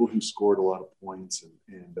people who scored a lot of points,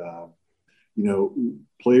 and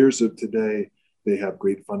players of today, they have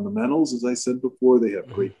great fundamentals, as I said before. They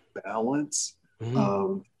have great balance.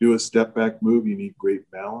 Do a step back move, you need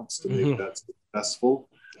great balance to make that successful.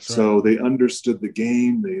 So they understood the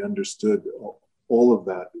game, they understood all of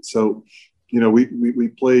that. So, we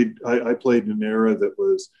played, I played in an era that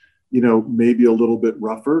was, maybe a little bit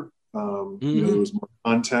rougher. There was more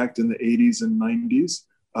contact in the 80s and 90s.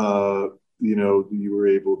 You were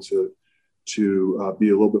able to be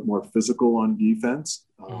a little bit more physical on defense,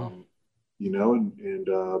 but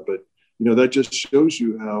that just shows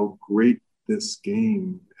you how great this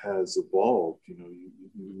game has evolved. You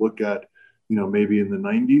look at, maybe in the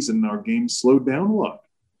 90s, and our game slowed down a lot,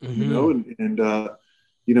 the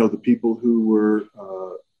people who were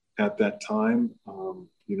at that time,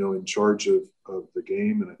 in charge of the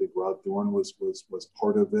game, and I think Rod Thorne was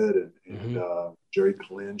part of it, and Jerry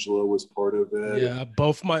Colangelo was part of it. Yeah,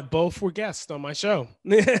 both were guests on my show.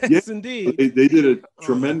 Yes, indeed. They did a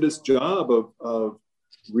tremendous job of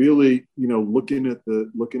really, looking at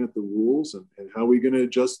the rules and how we're going to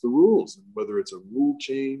adjust the rules, and whether it's a rule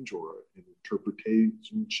change or an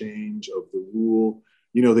interpretation change of the rule.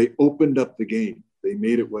 They opened up the game. They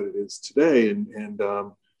made it what it is today, and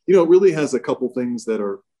it really has a couple things that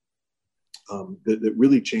are that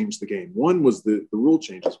really changed the game. One was the rule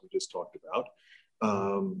changes we just talked about.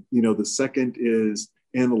 The second is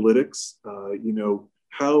analytics.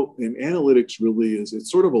 How and analytics really is,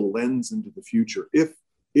 it's sort of a lens into the future.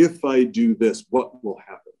 If I do this, what will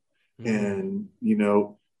happen? And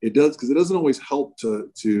it does, because it doesn't always help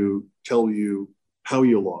to tell you how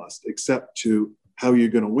you lost, except to how you're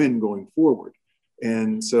going to win going forward.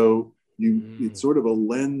 And so it's sort of a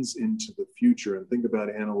lens into the future, and think about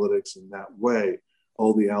analytics in that way.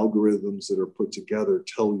 All the algorithms that are put together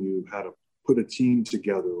tell you how to put a team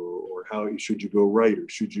together, or how should you go right, or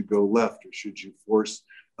should you go left, or should you force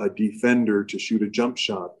a defender to shoot a jump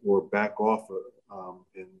shot, or back off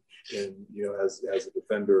as a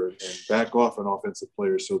defender and back off an offensive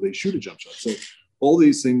player so they shoot a jump shot. So all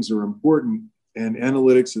these things are important, and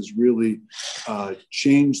analytics has really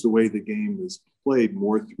changed the way the game is played.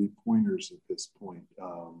 More three-pointers at this point,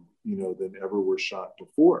 than ever were shot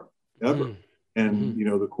before, ever. And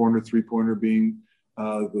the corner three-pointer being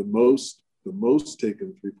the most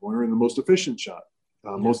taken three-pointer and the most efficient shot,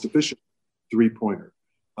 most efficient three-pointer.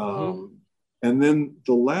 And then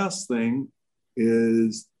the last thing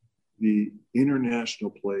is the international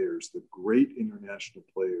players, the great international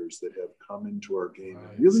players that have come into our game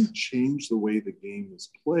and really changed the way the game is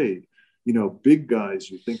played. Big guys,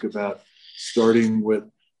 you think about starting with,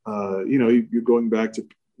 you're going back to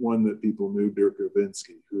one that people knew, Dirk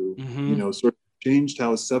Nowitzki, who, sort of changed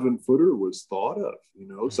how a 7-footer was thought of.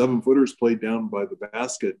 7-footers played down by the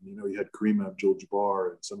basket. You had Kareem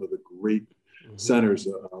Abdul-Jabbar and some of the great centers,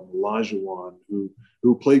 Olajuwon,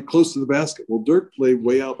 who played close to the basket. Well, Dirk played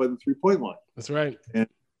way out by the three-point line. That's right. And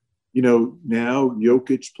now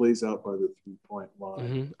Jokic plays out by the three-point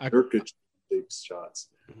line. Nurkic takes shots.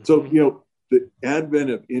 So the advent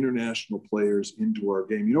of international players into our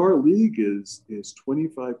game. Our league is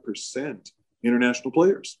 25% international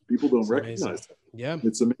players. People don't recognize that. Yeah,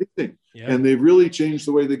 it's amazing. Yeah. And they've really changed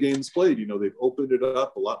the way the game's played. They've opened it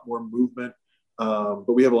up, a lot more movement,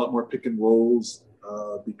 but we have a lot more pick and rolls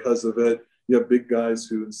because of it. You have big guys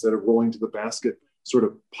who, instead of rolling to the basket, sort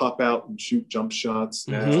of pop out and shoot jump shots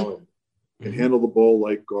now and can handle the ball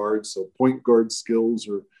like guards. So point guard skills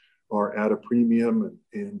are at a premium.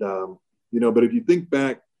 And but if you think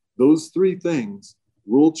back, those three things: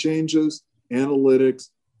 rule changes, analytics,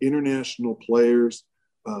 international players,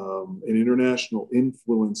 and international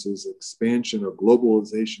influences, expansion or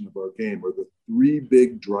globalization of our game are the three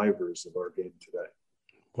big drivers of our game today.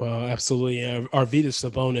 Well, absolutely. Arvydas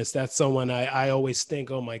Sabonis, that's someone I always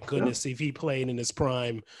think, oh my goodness, if he played in his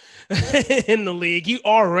prime in the league. He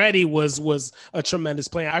already was a tremendous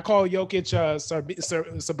player. I call Jokic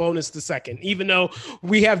Sabonis the second, even though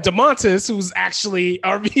we have DeMontis, who's actually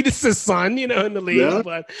Arvydas' son, in the league,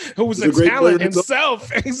 but who was a talent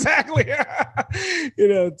himself. Exactly.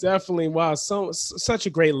 Definitely. Wow. Such a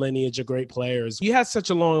great lineage of great players. You had such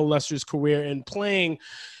a long, illustrious career in playing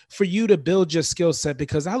for you to build your skill set,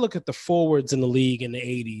 because I look at the forwards in the league in the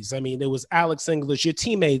 80s. I mean, there was Alex English, your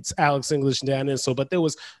teammates, Alex English and Dan Issel, but there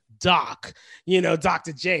was Doc,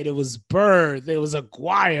 Dr. J, there was Bird, there was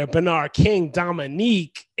Aguirre, Bernard King,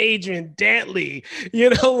 Dominique, Adrian Dantley,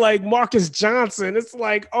 like Marcus Johnson. It's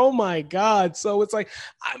like, oh my God. So it's like,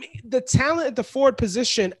 I mean, the talent at the forward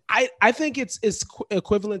position, I think it's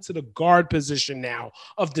equivalent to the guard position now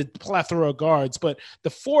of the plethora of guards, but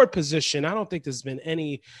the forward position, I don't think there's been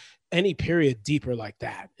any period deeper like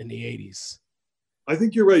that in the 80s. I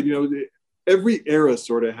think you're right. Every era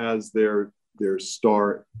sort of has their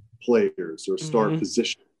star players or star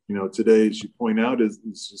position. Today, as you point out, is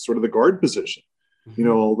sort of the guard position.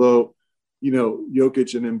 Although,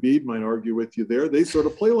 Jokic and Embiid might argue with you there, they sort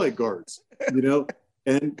of play like guards,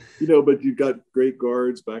 and, but you've got great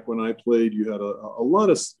guards. Back when I played, you had a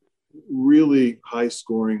lot of really high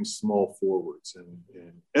scoring small forwards,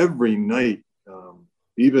 and every night,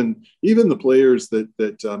 even the players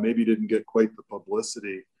that maybe didn't get quite the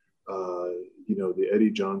publicity, the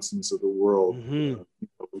Eddie Johnsons of the world,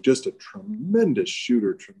 just a tremendous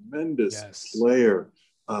shooter, tremendous player.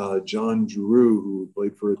 John Drew, who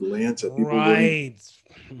played for Atlanta.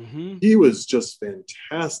 He was just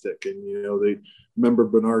fantastic. And, they remember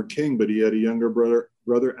Bernard King, but he had a younger brother,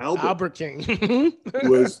 brother Albert King. who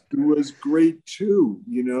was great too,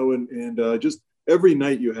 and just every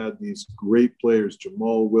night you had these great players,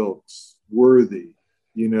 Jamal Wilkes, Worthy,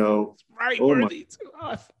 Right, oh my, Worthy too.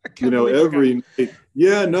 Oh, I can't believe every night.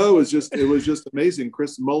 Yeah, no, it was just amazing.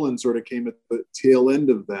 Chris Mullen sort of came at the tail end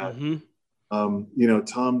of that. Mm-hmm.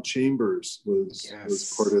 Tom Chambers was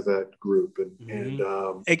part of that group, and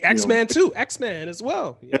X-Man too, X-Man as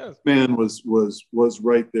well. Yeah, X-Man was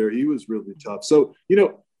right there. He was really tough. So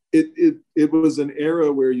it was an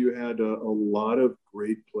era where you had a lot of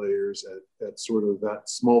great players at sort of that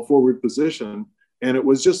small forward position, and it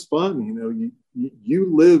was just fun.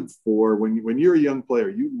 You live for when you're a young player,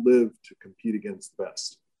 you live to compete against the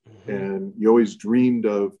best, and you always dreamed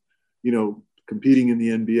of competing in the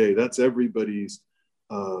NBA. That's everybody's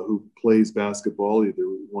who plays basketball either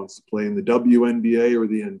wants to play in the WNBA or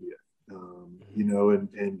the NBA.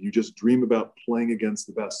 And you just dream about playing against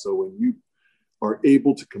the best. So when you are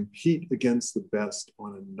able to compete against the best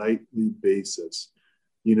on a nightly basis,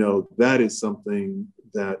 that is something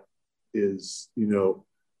that is,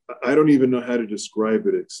 I don't even know how to describe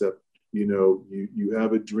it except, you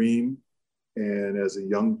have a dream, and as a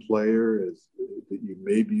young player,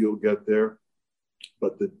 maybe you'll get there.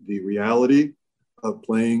 But the reality of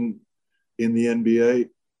playing in the NBA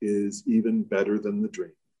is even better than the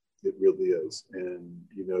dream. It really is. And,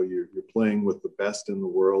 you're playing with the best in the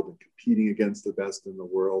world and competing against the best in the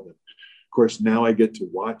world. And of course, now I get to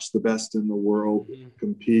watch the best in the world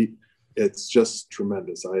compete. It's just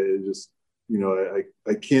tremendous. I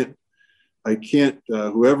can't,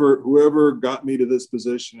 whoever got me to this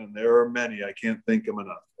position, and there are many, I can't thank them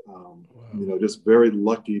enough. Just very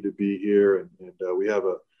lucky to be here. And we have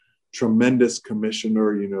a tremendous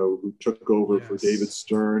commissioner, who took over for David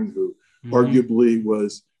Stern, who arguably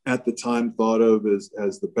was at the time thought of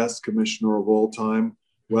as the best commissioner of all time.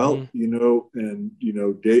 Well, and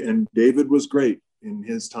David was great in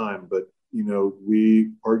his time, but,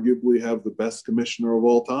 we arguably have the best commissioner of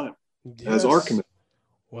all time as our commissioner.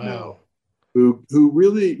 Wow. Who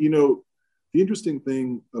really, the interesting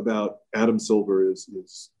thing about Adam Silver is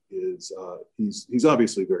he's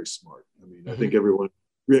obviously very smart. I mean, I think everyone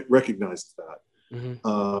recognizes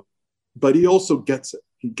that. But he also gets it.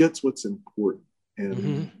 He gets what's important.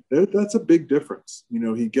 And that's a big difference.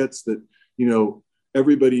 He gets that,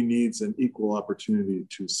 everybody needs an equal opportunity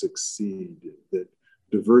to succeed, that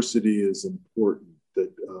diversity is important,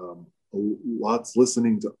 that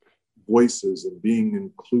listening to voices and being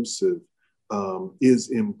inclusive is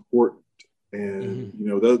important. And,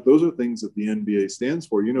 those are things that the NBA stands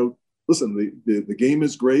for. Listen, the game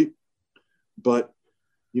is great, but,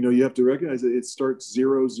 you have to recognize that it starts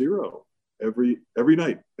 0-0 every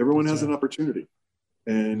night. Everyone has an opportunity.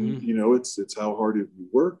 And, it's how hard have you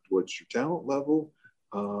worked? What's your talent level?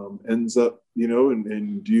 Ends up,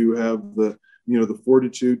 and do you have the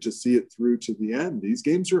fortitude to see it through to the end? These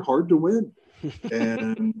games are hard to win.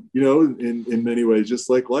 And, in many ways, just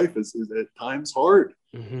like life is at times hard.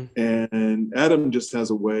 And Adam just has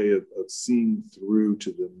a way of seeing through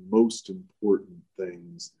to the most important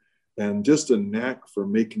things, and just a knack for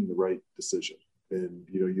making the right decision. And,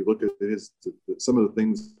 you look at some of the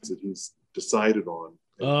things that he's decided on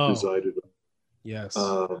and presided on. Yes.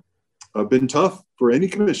 Have been tough for any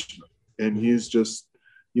commissioner. And he's just,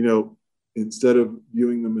 instead of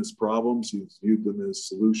viewing them as problems, he's viewed them as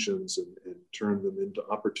solutions and turned them into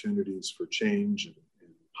opportunities for change and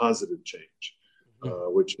positive change,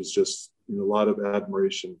 which is just a lot of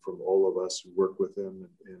admiration from all of us who work with him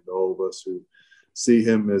and all of us who see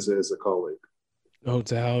him as a colleague. No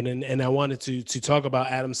doubt. And I wanted to talk about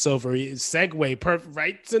Adam Silver. Segue perfect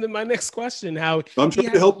right to my next question. How I'm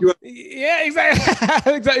trying to help you out. Yeah,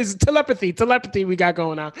 exactly. Exactly. It's telepathy we got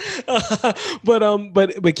going on.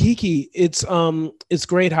 But Kiki, it's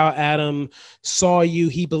great how Adam saw you.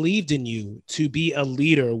 He believed in you to be a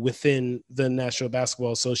leader within the National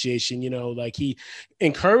Basketball Association. Like he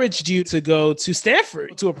encouraged you to go to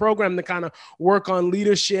Stanford to a program to kind of work on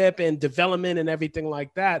leadership and development and everything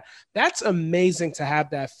like that. That's amazing to have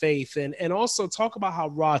that faith, and also talk about how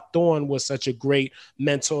Rod Thorn was such a great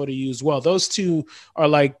mentor to you as well. Those two are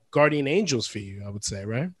like guardian angels for you, I would say,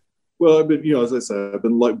 right? Well, I've been, as I said, I've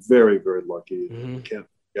been very, very lucky. I can't thank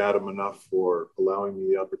Adam enough for allowing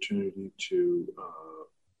me the opportunity to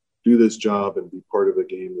do this job and be part of a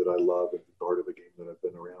game that I love and be part of a game that I've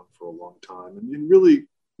been around for a long time, and really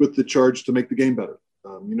with the charge to make the game better.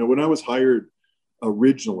 When I was hired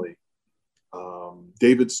originally,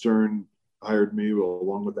 David Stern hired me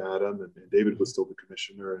along with Adam, and David was still the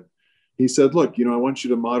commissioner. And he said, look, I want you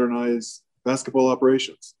to modernize basketball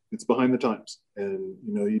operations. It's behind the times. And,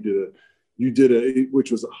 you did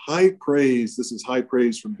which was a high praise. This is high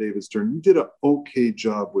praise from David Stern. You did an okay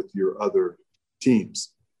job with your other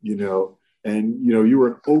teams, and you were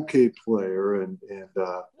an okay player, and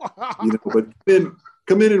but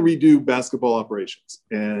come in and redo basketball operations,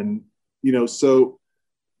 and so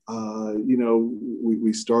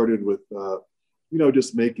we started with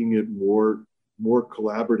just making it more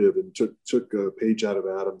collaborative, and took a page out of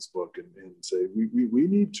Adam's book and say we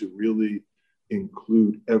need to really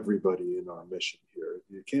include everybody in our mission here.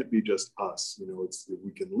 It can't be just us.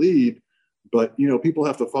 We can lead, but people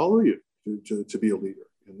have to follow you to be a leader,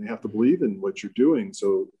 and they have to believe in what you're doing.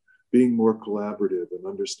 So being more collaborative and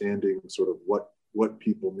understanding sort of what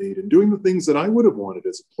people need, and doing the things that I would have wanted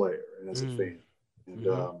as a player and as a fan. And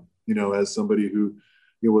as somebody who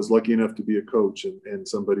was lucky enough to be a coach, and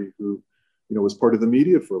somebody who was part of the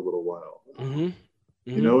media for a little while, and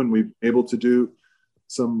we've been able to do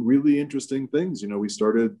some really interesting things. We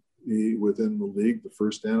started within the league the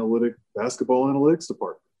first basketball analytics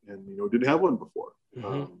department, and didn't have one before,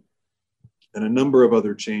 and a number of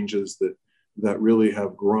other changes that really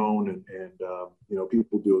have grown, and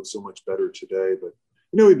people do it so much better today. But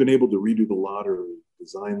we've been able to redo the lottery,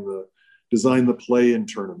 design the play-in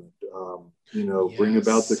tournament, bring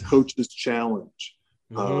about the coaches challenge,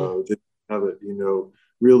 that have it,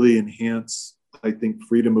 really enhance, I think,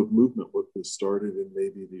 freedom of movement, what was started in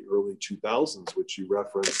maybe the early 2000s, which you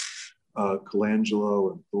referenced.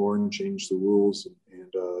 Colangelo and Thorne changed the rules,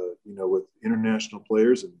 and with international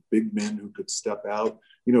players and big men who could step out,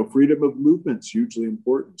 freedom of movement's hugely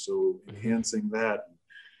important. So enhancing that,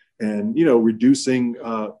 and reducing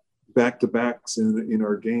back-to-backs in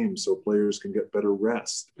our games, so players can get better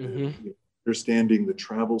rest. And, understanding the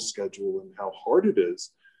travel schedule and how hard it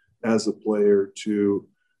is as a player to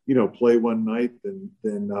play one night, then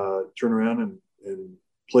turn around and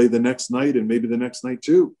play the next night, and maybe the next night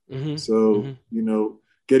too. So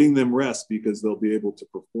getting them rest, because they'll be able to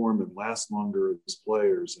perform and last longer as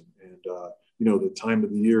players. And the time of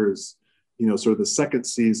the year is sort of the second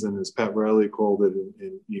season, as Pat Riley called it,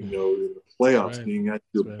 in the playoffs, being at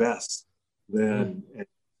your best then. And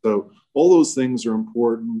so all those things are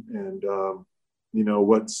important. And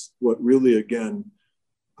what really, again,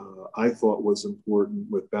 I thought was important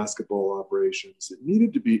with basketball operations, it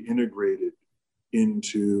needed to be integrated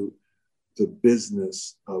into the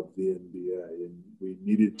business of the NBA, and we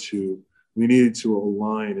needed to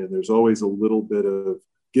align. And there's always a little bit of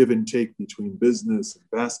give and take between business and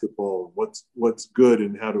basketball, and what's good,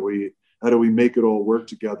 and how do we make it all work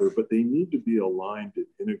together. But they need to be aligned and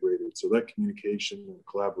integrated. So that communication and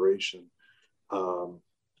collaboration,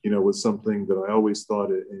 was something that I always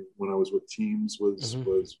thought when I was with teams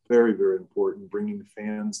was very, very important. Bringing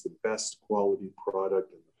fans the best quality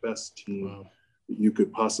product and the best team that you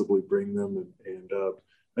could possibly bring them. And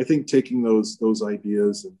I think taking those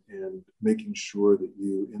ideas and making sure that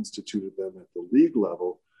you instituted them at the league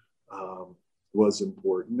level was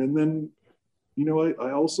important. And then,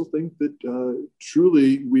 I also think that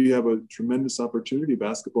truly we have a tremendous opportunity.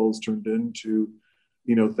 Basketball has turned into,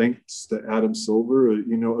 thanks to Adam Silver,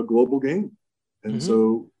 a global game. And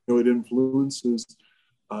so it influences,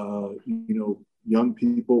 young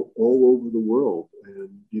people all over the world. And,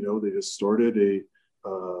 they just started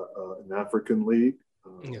an African league.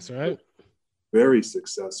 That's right. Very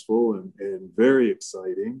successful and very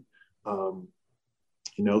exciting.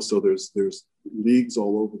 So there's leagues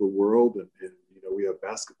all over the world, and we have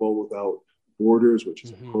Basketball Without Borders, which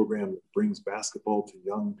is a program that brings basketball to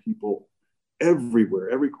young people everywhere,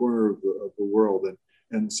 every corner of the world.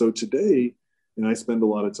 And so today, and I spend a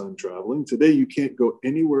lot of time traveling, today you can't go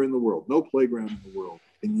anywhere in the world, no playground in the world,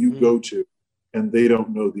 and you go to, and they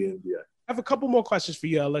don't know the NBA. I have a couple more questions for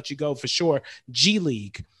you. I'll let you go for sure. G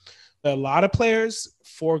League. A lot of players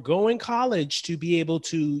foregoing college to be able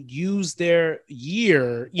to use their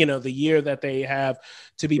year, the year that they have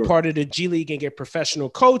to be part of the G League and get professional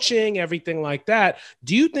coaching, everything like that.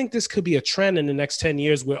 Do you think this could be a trend in the next 10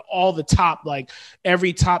 years where all the top, like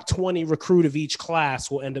every top 20 recruit of each class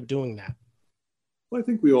will end up doing that? Well, I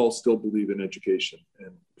think we all still believe in education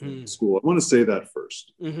and school. I want to say that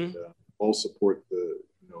first. And, all support the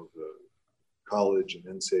college and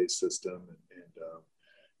NCAA system,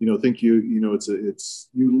 and think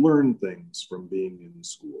you learn things from being in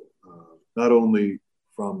school, not only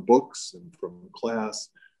from books and from class,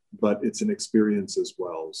 but it's an experience as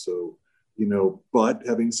well. So, but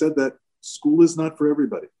having said that, school is not for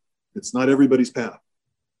everybody. It's not everybody's path.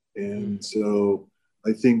 And so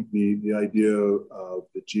I think the idea of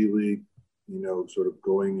the G League, sort of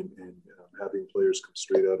going and having players come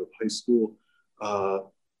straight out of high school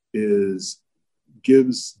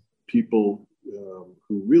gives people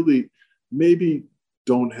who really maybe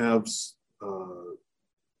don't have,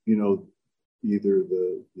 you know, either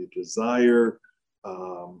the desire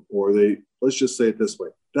or let's just say it this way,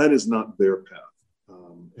 that is not their path.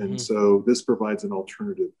 And so this provides an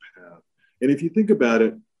alternative path. And if you think about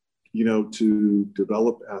it, you know, to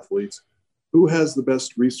develop athletes, who has the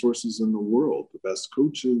best resources in the world, the best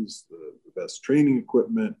coaches, the best training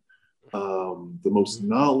equipment, the most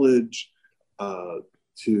knowledge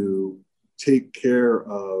to take care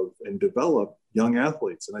of and develop young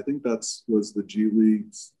athletes. And I think was the G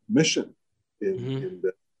League's mission in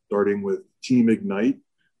starting with Team Ignite,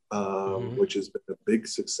 which has been a big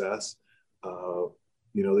success.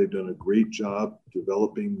 You know, they've done a great job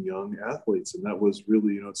developing young athletes. And that was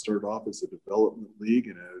really, you know, it started off as a development league,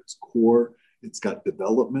 and at its core, it's got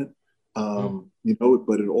development, you know,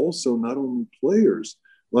 but it also not only players,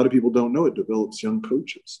 a lot of people don't know, it develops young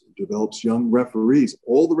coaches, it develops young referees.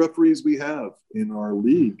 All the referees we have in our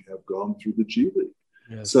league have gone through the G League.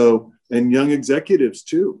 Yes. So, and young executives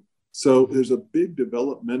too. So there's a big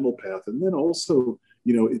developmental path. And then also,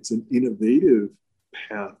 you know, it's an innovative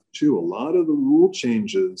path too. A lot of the rule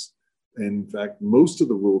changes, in fact, most of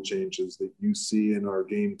the rule changes that you see in our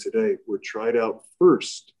game today were tried out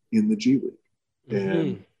first in the G League.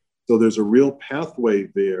 And so there's a real pathway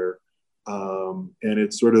there. And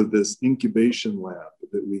it's sort of this incubation lab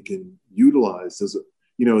that we can utilize as it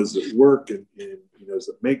work and you know, as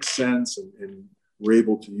it makes sense, and we're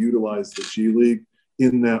able to utilize the G League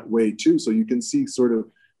in that way too. So you can see sort of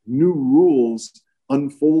new rules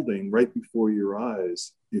unfolding right before your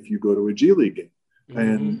eyes if you go to a G League game.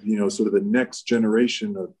 And, you know, sort of the next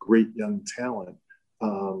generation of great young talent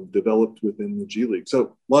developed within the G League.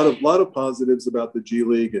 So a lot of positives about the G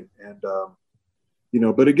League, and you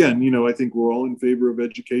know, but again, you know, I think we're all in favor of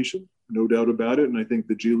education, no doubt about it. And I think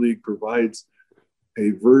the G League provides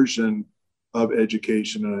a version of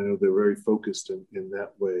education, and I know they're very focused in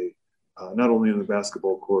that way, not only on the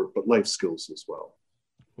basketball court, but life skills as well.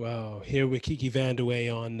 Well, here with Kiki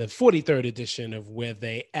Vandeweghe on the 43rd edition of Where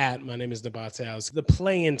They At. My name is Nabate House. The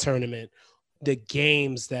play-in tournament, the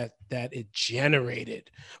games that it generated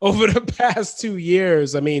over the past 2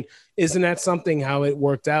 years. I mean, isn't that something how it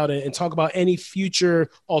worked out? And talk about any future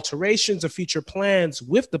alterations or future plans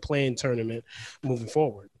with the play-in tournament moving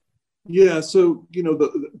forward. Yeah, so, you know,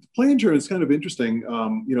 the play-in tournament is kind of interesting.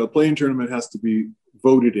 You know, the play-in tournament has to be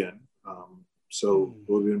voted in.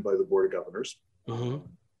 Voted in by the Board of Governors.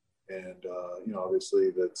 And, you know,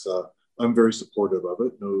 obviously that's, I'm very supportive of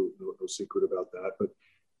it. No secret about that. But,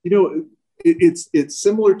 you know, it's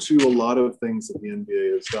similar to a lot of things that the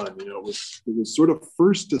NBA has done. You know, it was sort of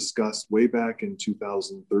first discussed way back in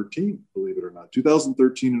 2013, believe it or not,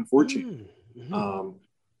 2013 and 14.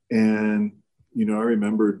 And, you know, I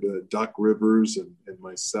remembered Doc Rivers and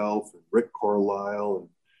myself and Rick Carlisle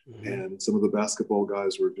and some of the basketball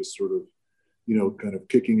guys were just sort of, you know, kind of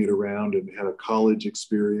kicking it around, and had a college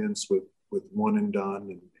experience with one and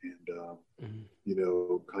done, and you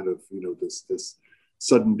know, kind of, you know, this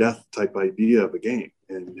sudden death type idea of a game,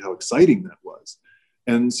 and how exciting that was.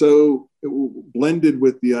 And so it blended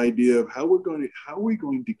with the idea of how are we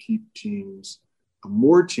going to keep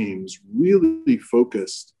more teams really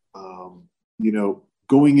focused, you know,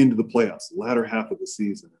 going into the playoffs, the latter half of the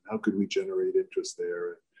season, and how could we generate interest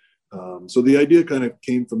there? So the idea kind of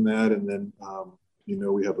came from that. And then, you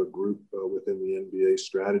know, we have a group within the NBA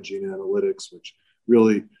Strategy and Analytics, which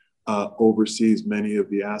really oversees many of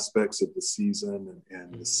the aspects of the season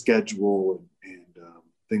and the schedule and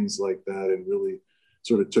things like that, and really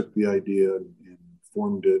sort of took the idea and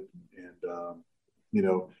formed it. And, you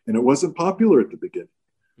know, and it wasn't popular at the beginning,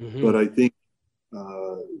 but I think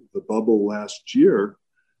the bubble last year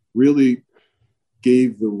really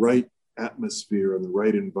gave the right atmosphere and the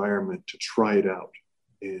right environment to try it out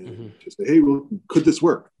and to say, hey, well, could this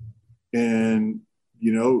work? And,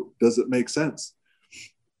 you know, does it make sense?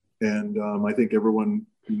 And I think everyone,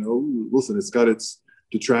 you know, listen, it's got its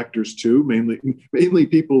detractors too, mainly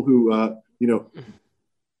people who, you know,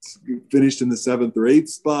 finished in the 7th or 8th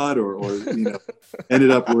spot, or you know,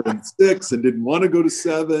 ended up were in 6 and didn't want to go to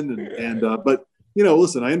 7. But, you know,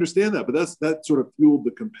 listen, I understand that, but that sort of fueled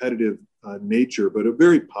the competitive nature, but a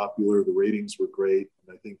very popular. The ratings were great,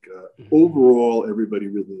 and I think overall everybody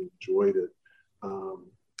really enjoyed it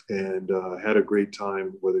and had a great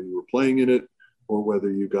time, whether you were playing in it or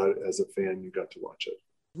whether you got, as a fan, you got to watch it.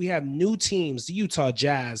 We have new teams, the Utah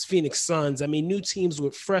Jazz, Phoenix Suns. I mean, new teams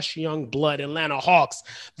with fresh young blood, Atlanta Hawks,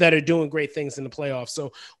 that are doing great things in the playoffs.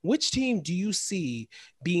 So which team do you see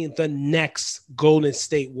being the next Golden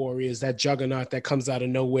State Warriors, that juggernaut that comes out of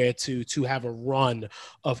nowhere to have a run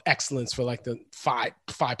of excellence for like the five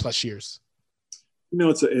plus years?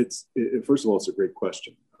 First of all, it's a great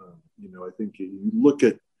question. I think you look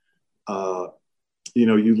at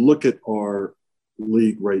our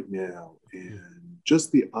league right now and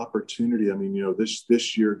just the opportunity. I mean,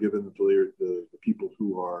 this year, given the people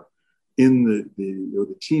who are in the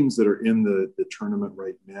teams that are in the tournament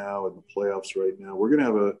right now and the playoffs right now, we're going to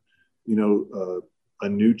have a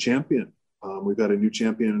new champion. We've had a new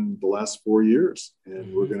champion the last 4 years,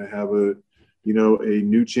 and we're going to have a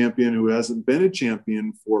new champion who hasn't been a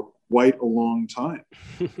champion for quite a long time.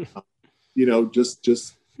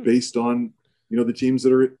 Just based on the teams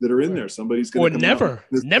that are in there. Somebody's going to never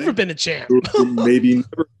been a champ. Maybe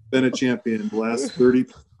never been a champion in the last 30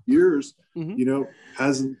 years.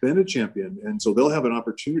 Hasn't been a champion, and so they'll have an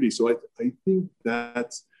opportunity. So I think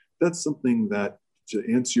that's something that, to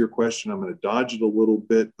answer your question, I'm going to dodge it a little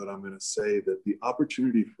bit, but I'm going to say that the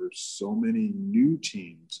opportunity for so many new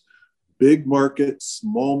teams, big market,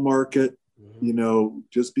 small market,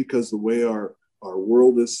 just because the way our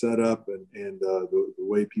world is set up and the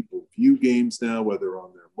way people view games now, whether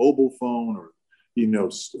on their mobile phone or,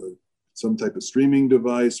 some type of streaming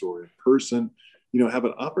device or in person, have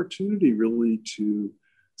an opportunity really to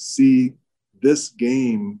see this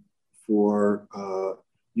game for,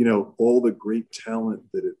 all the great talent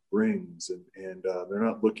that it brings. And they're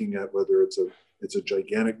not looking at whether it's a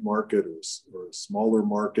gigantic market or a smaller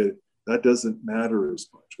market. That doesn't matter as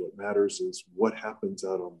much. What matters is what happens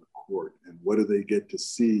out on the court and what do they get to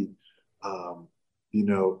see, on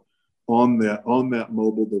that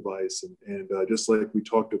mobile device. And just like we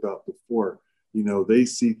talked about before, they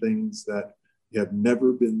see things that have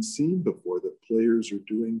never been seen before, that players are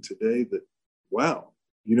doing today that, wow,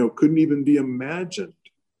 couldn't even be imagined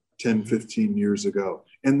 10, 15 years ago.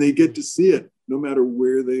 And they get to see it no matter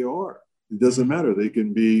where they are. It doesn't matter. They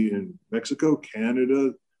can be in Mexico,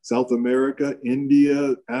 Canada, South America,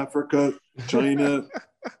 India, Africa, China,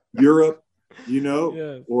 Europe,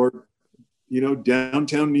 or,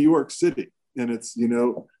 downtown New York City. And it's,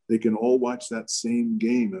 they can all watch that same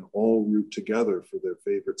game and all root together for their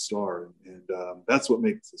favorite star. And that's what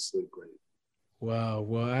makes this league great. Wow.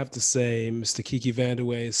 Well, I have to say, Mr. Kiki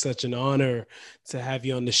Vandeweghe, it's such an honor to have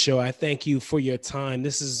you on the show. I thank you for your time.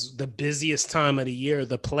 This is the busiest time of the year,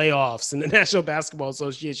 the playoffs and the National Basketball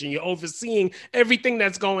Association. You're overseeing everything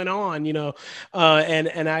that's going on,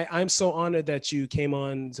 and I'm so honored that you came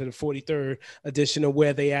on to the 43rd edition of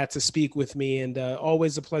Where They At to speak with me. And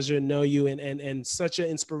always a pleasure to know you and such an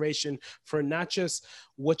inspiration for not just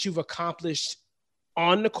what you've accomplished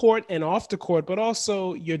on the court and off the court, but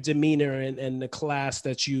also your demeanor and the class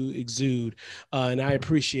that you exude. And I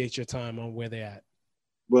appreciate your time on Where They At.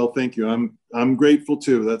 Well, thank you. I'm grateful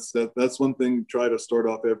too. That's one thing. Try to start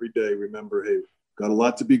off every day. Remember, hey, got a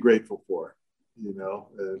lot to be grateful for, And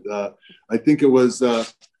I think it was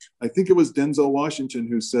Denzel Washington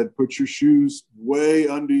who said, "Put your shoes way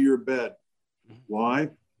under your bed." Why?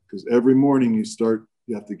 Because every morning you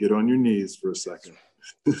have to get on your knees for a second.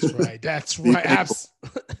 That's right.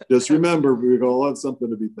 Just remember, we all have something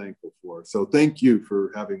to be thankful for. So thank you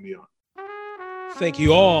for having me on. Thank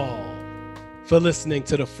you all for listening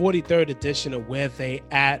to the 43rd edition of Where They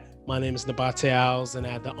At. My name is Nabate Owls, and I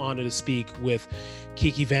had the honor to speak with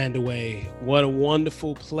Kiki Vandeweghe. What a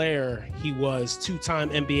wonderful player he was, two-time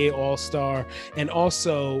NBA All-Star, and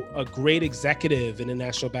also a great executive in the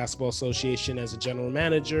National Basketball Association as a general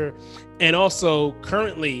manager, and also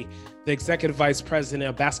currently the executive vice president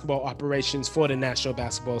of basketball operations for the National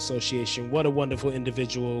Basketball Association. What a wonderful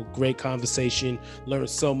individual. Great conversation. Learned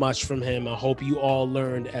so much from him. I hope you all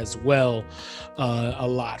learned as well a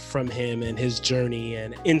lot from him and his journey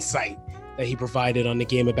and insight that he provided on the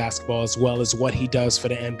game of basketball, as well as what he does for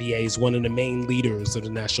the NBA. He's one of the main leaders of the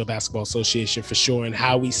National Basketball Association for sure, and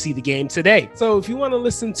how we see the game today. So if you want to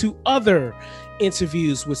listen to other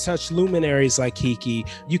interviews with such luminaries like Kiki,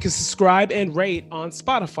 you can subscribe and rate on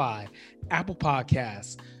Spotify, Apple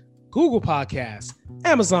Podcasts, Google Podcasts,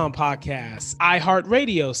 Amazon Podcasts,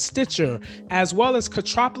 iHeartRadio, Stitcher, as well as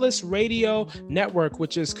Catropolis Radio Network,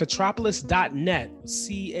 which is catropolis.net,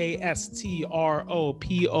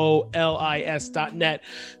 CASTROPOLIS.net.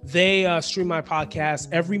 They stream my podcast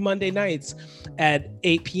every Monday nights at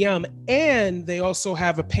 8 p.m. And they also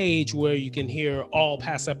have a page where you can hear all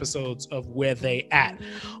past episodes of Where They At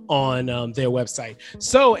on their website.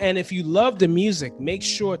 So, and if you love the music, make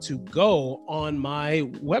sure to go on my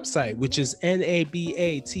website, which is NAB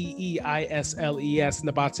NABATEISLES,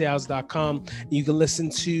 nabateisles.com. You can listen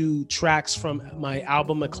to tracks from my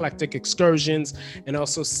album Eclectic Excursions and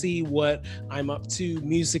also see what I'm up to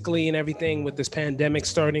musically and everything with this pandemic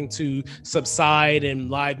starting to subside and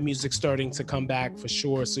live music starting to come back for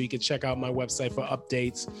sure. So you can check out my website for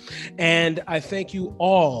updates. And I thank you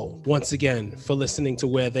all once again for listening to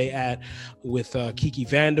Where They At with Kiki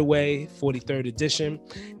Vandeweghe, 43rd edition.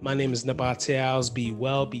 My name is Nabate Owls. Be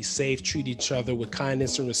well, be safe, treat each other with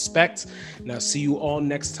kindness and respect. And I'll see you all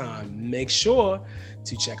next time. Make sure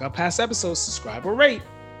to check out past episodes, subscribe or rate.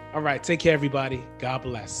 All right, take care, everybody. God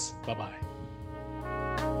bless. Bye-bye.